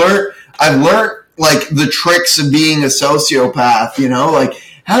 Like, I've learned, like, the tricks of being a sociopath, you know? Like,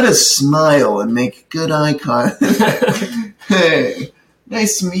 how to smile and make good eye contact. Hey,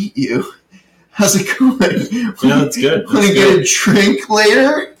 nice to meet you. How's it going? Yeah, that's good. Want to get a drink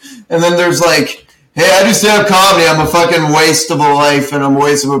later? And then there's, like, hey, I do stand-up comedy. I'm a fucking waste of a life and I'm a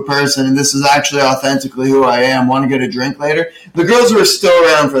waste of a person, and this is actually authentically who I am. Want to get a drink later? The girls who are still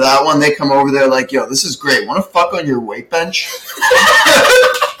around for that one, they come over there like, yo, this is great. Want to fuck on your weight bench?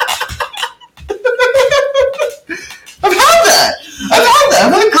 I've had that.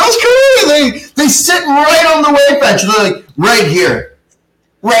 I've had girls come in and they sit right on the weight bench. They're like, right here.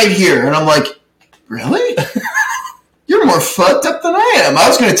 And I'm like, really? You're more fucked up than I am. I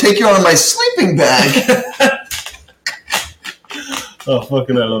was going to take you on my sleeping bag. Oh,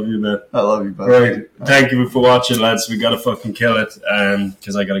 fucking I love you, man. I love you, buddy. Right. Thank you for watching, lads. We got to fucking kill it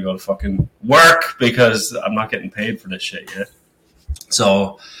because I got to go to fucking work because I'm not getting paid for this shit yet.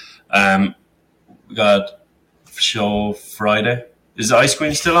 So, we got show Friday. Is the Ice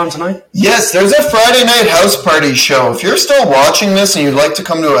Queen still on tonight? Yes, there's a Friday night house party show. If you're still watching this and you'd like to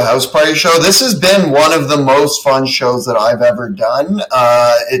come to a house party show, this has been one of the most fun shows that I've ever done.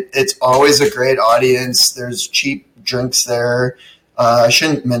 It's always a great audience. There's cheap drinks there. I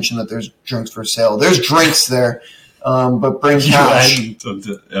shouldn't mention that there's drinks for sale. There's drinks there. but bring cash.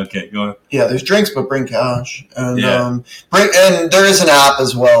 Okay, go on. Yeah, there's drinks, but bring cash, and Yeah. and there is an app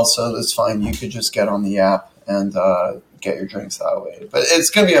as well, so it's fine. You could just get on the app and get your drinks that way. But it's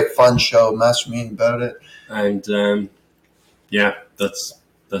gonna be a fun show. Message me about it. And yeah, that's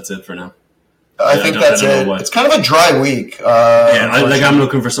it for now. I think that's it. It's kind of a dry week. I'm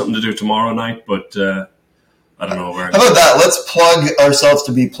looking for something to do tomorrow night, but I don't know where. How about that? Let's plug ourselves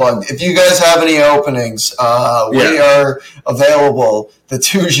to be plugged. If you guys have any openings, we are available. The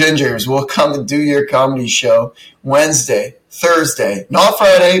Two Gingers will come and do your comedy show Wednesday, Thursday, not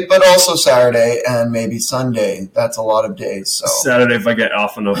Friday, but also Saturday and maybe Sunday. That's a lot of days. So Saturday, if I get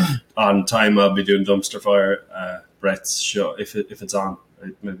off enough on time, I'll be doing Dumpster Fire, Brett's show if it's on.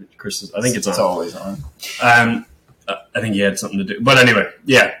 Maybe Chris's. I think it's on. It's always on. I think he had something to do. But anyway,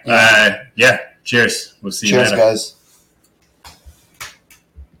 yeah. Cheers. We'll see you later. Cheers, guys.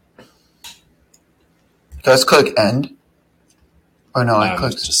 Let's click end. Or no, I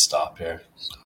clicked just stop here.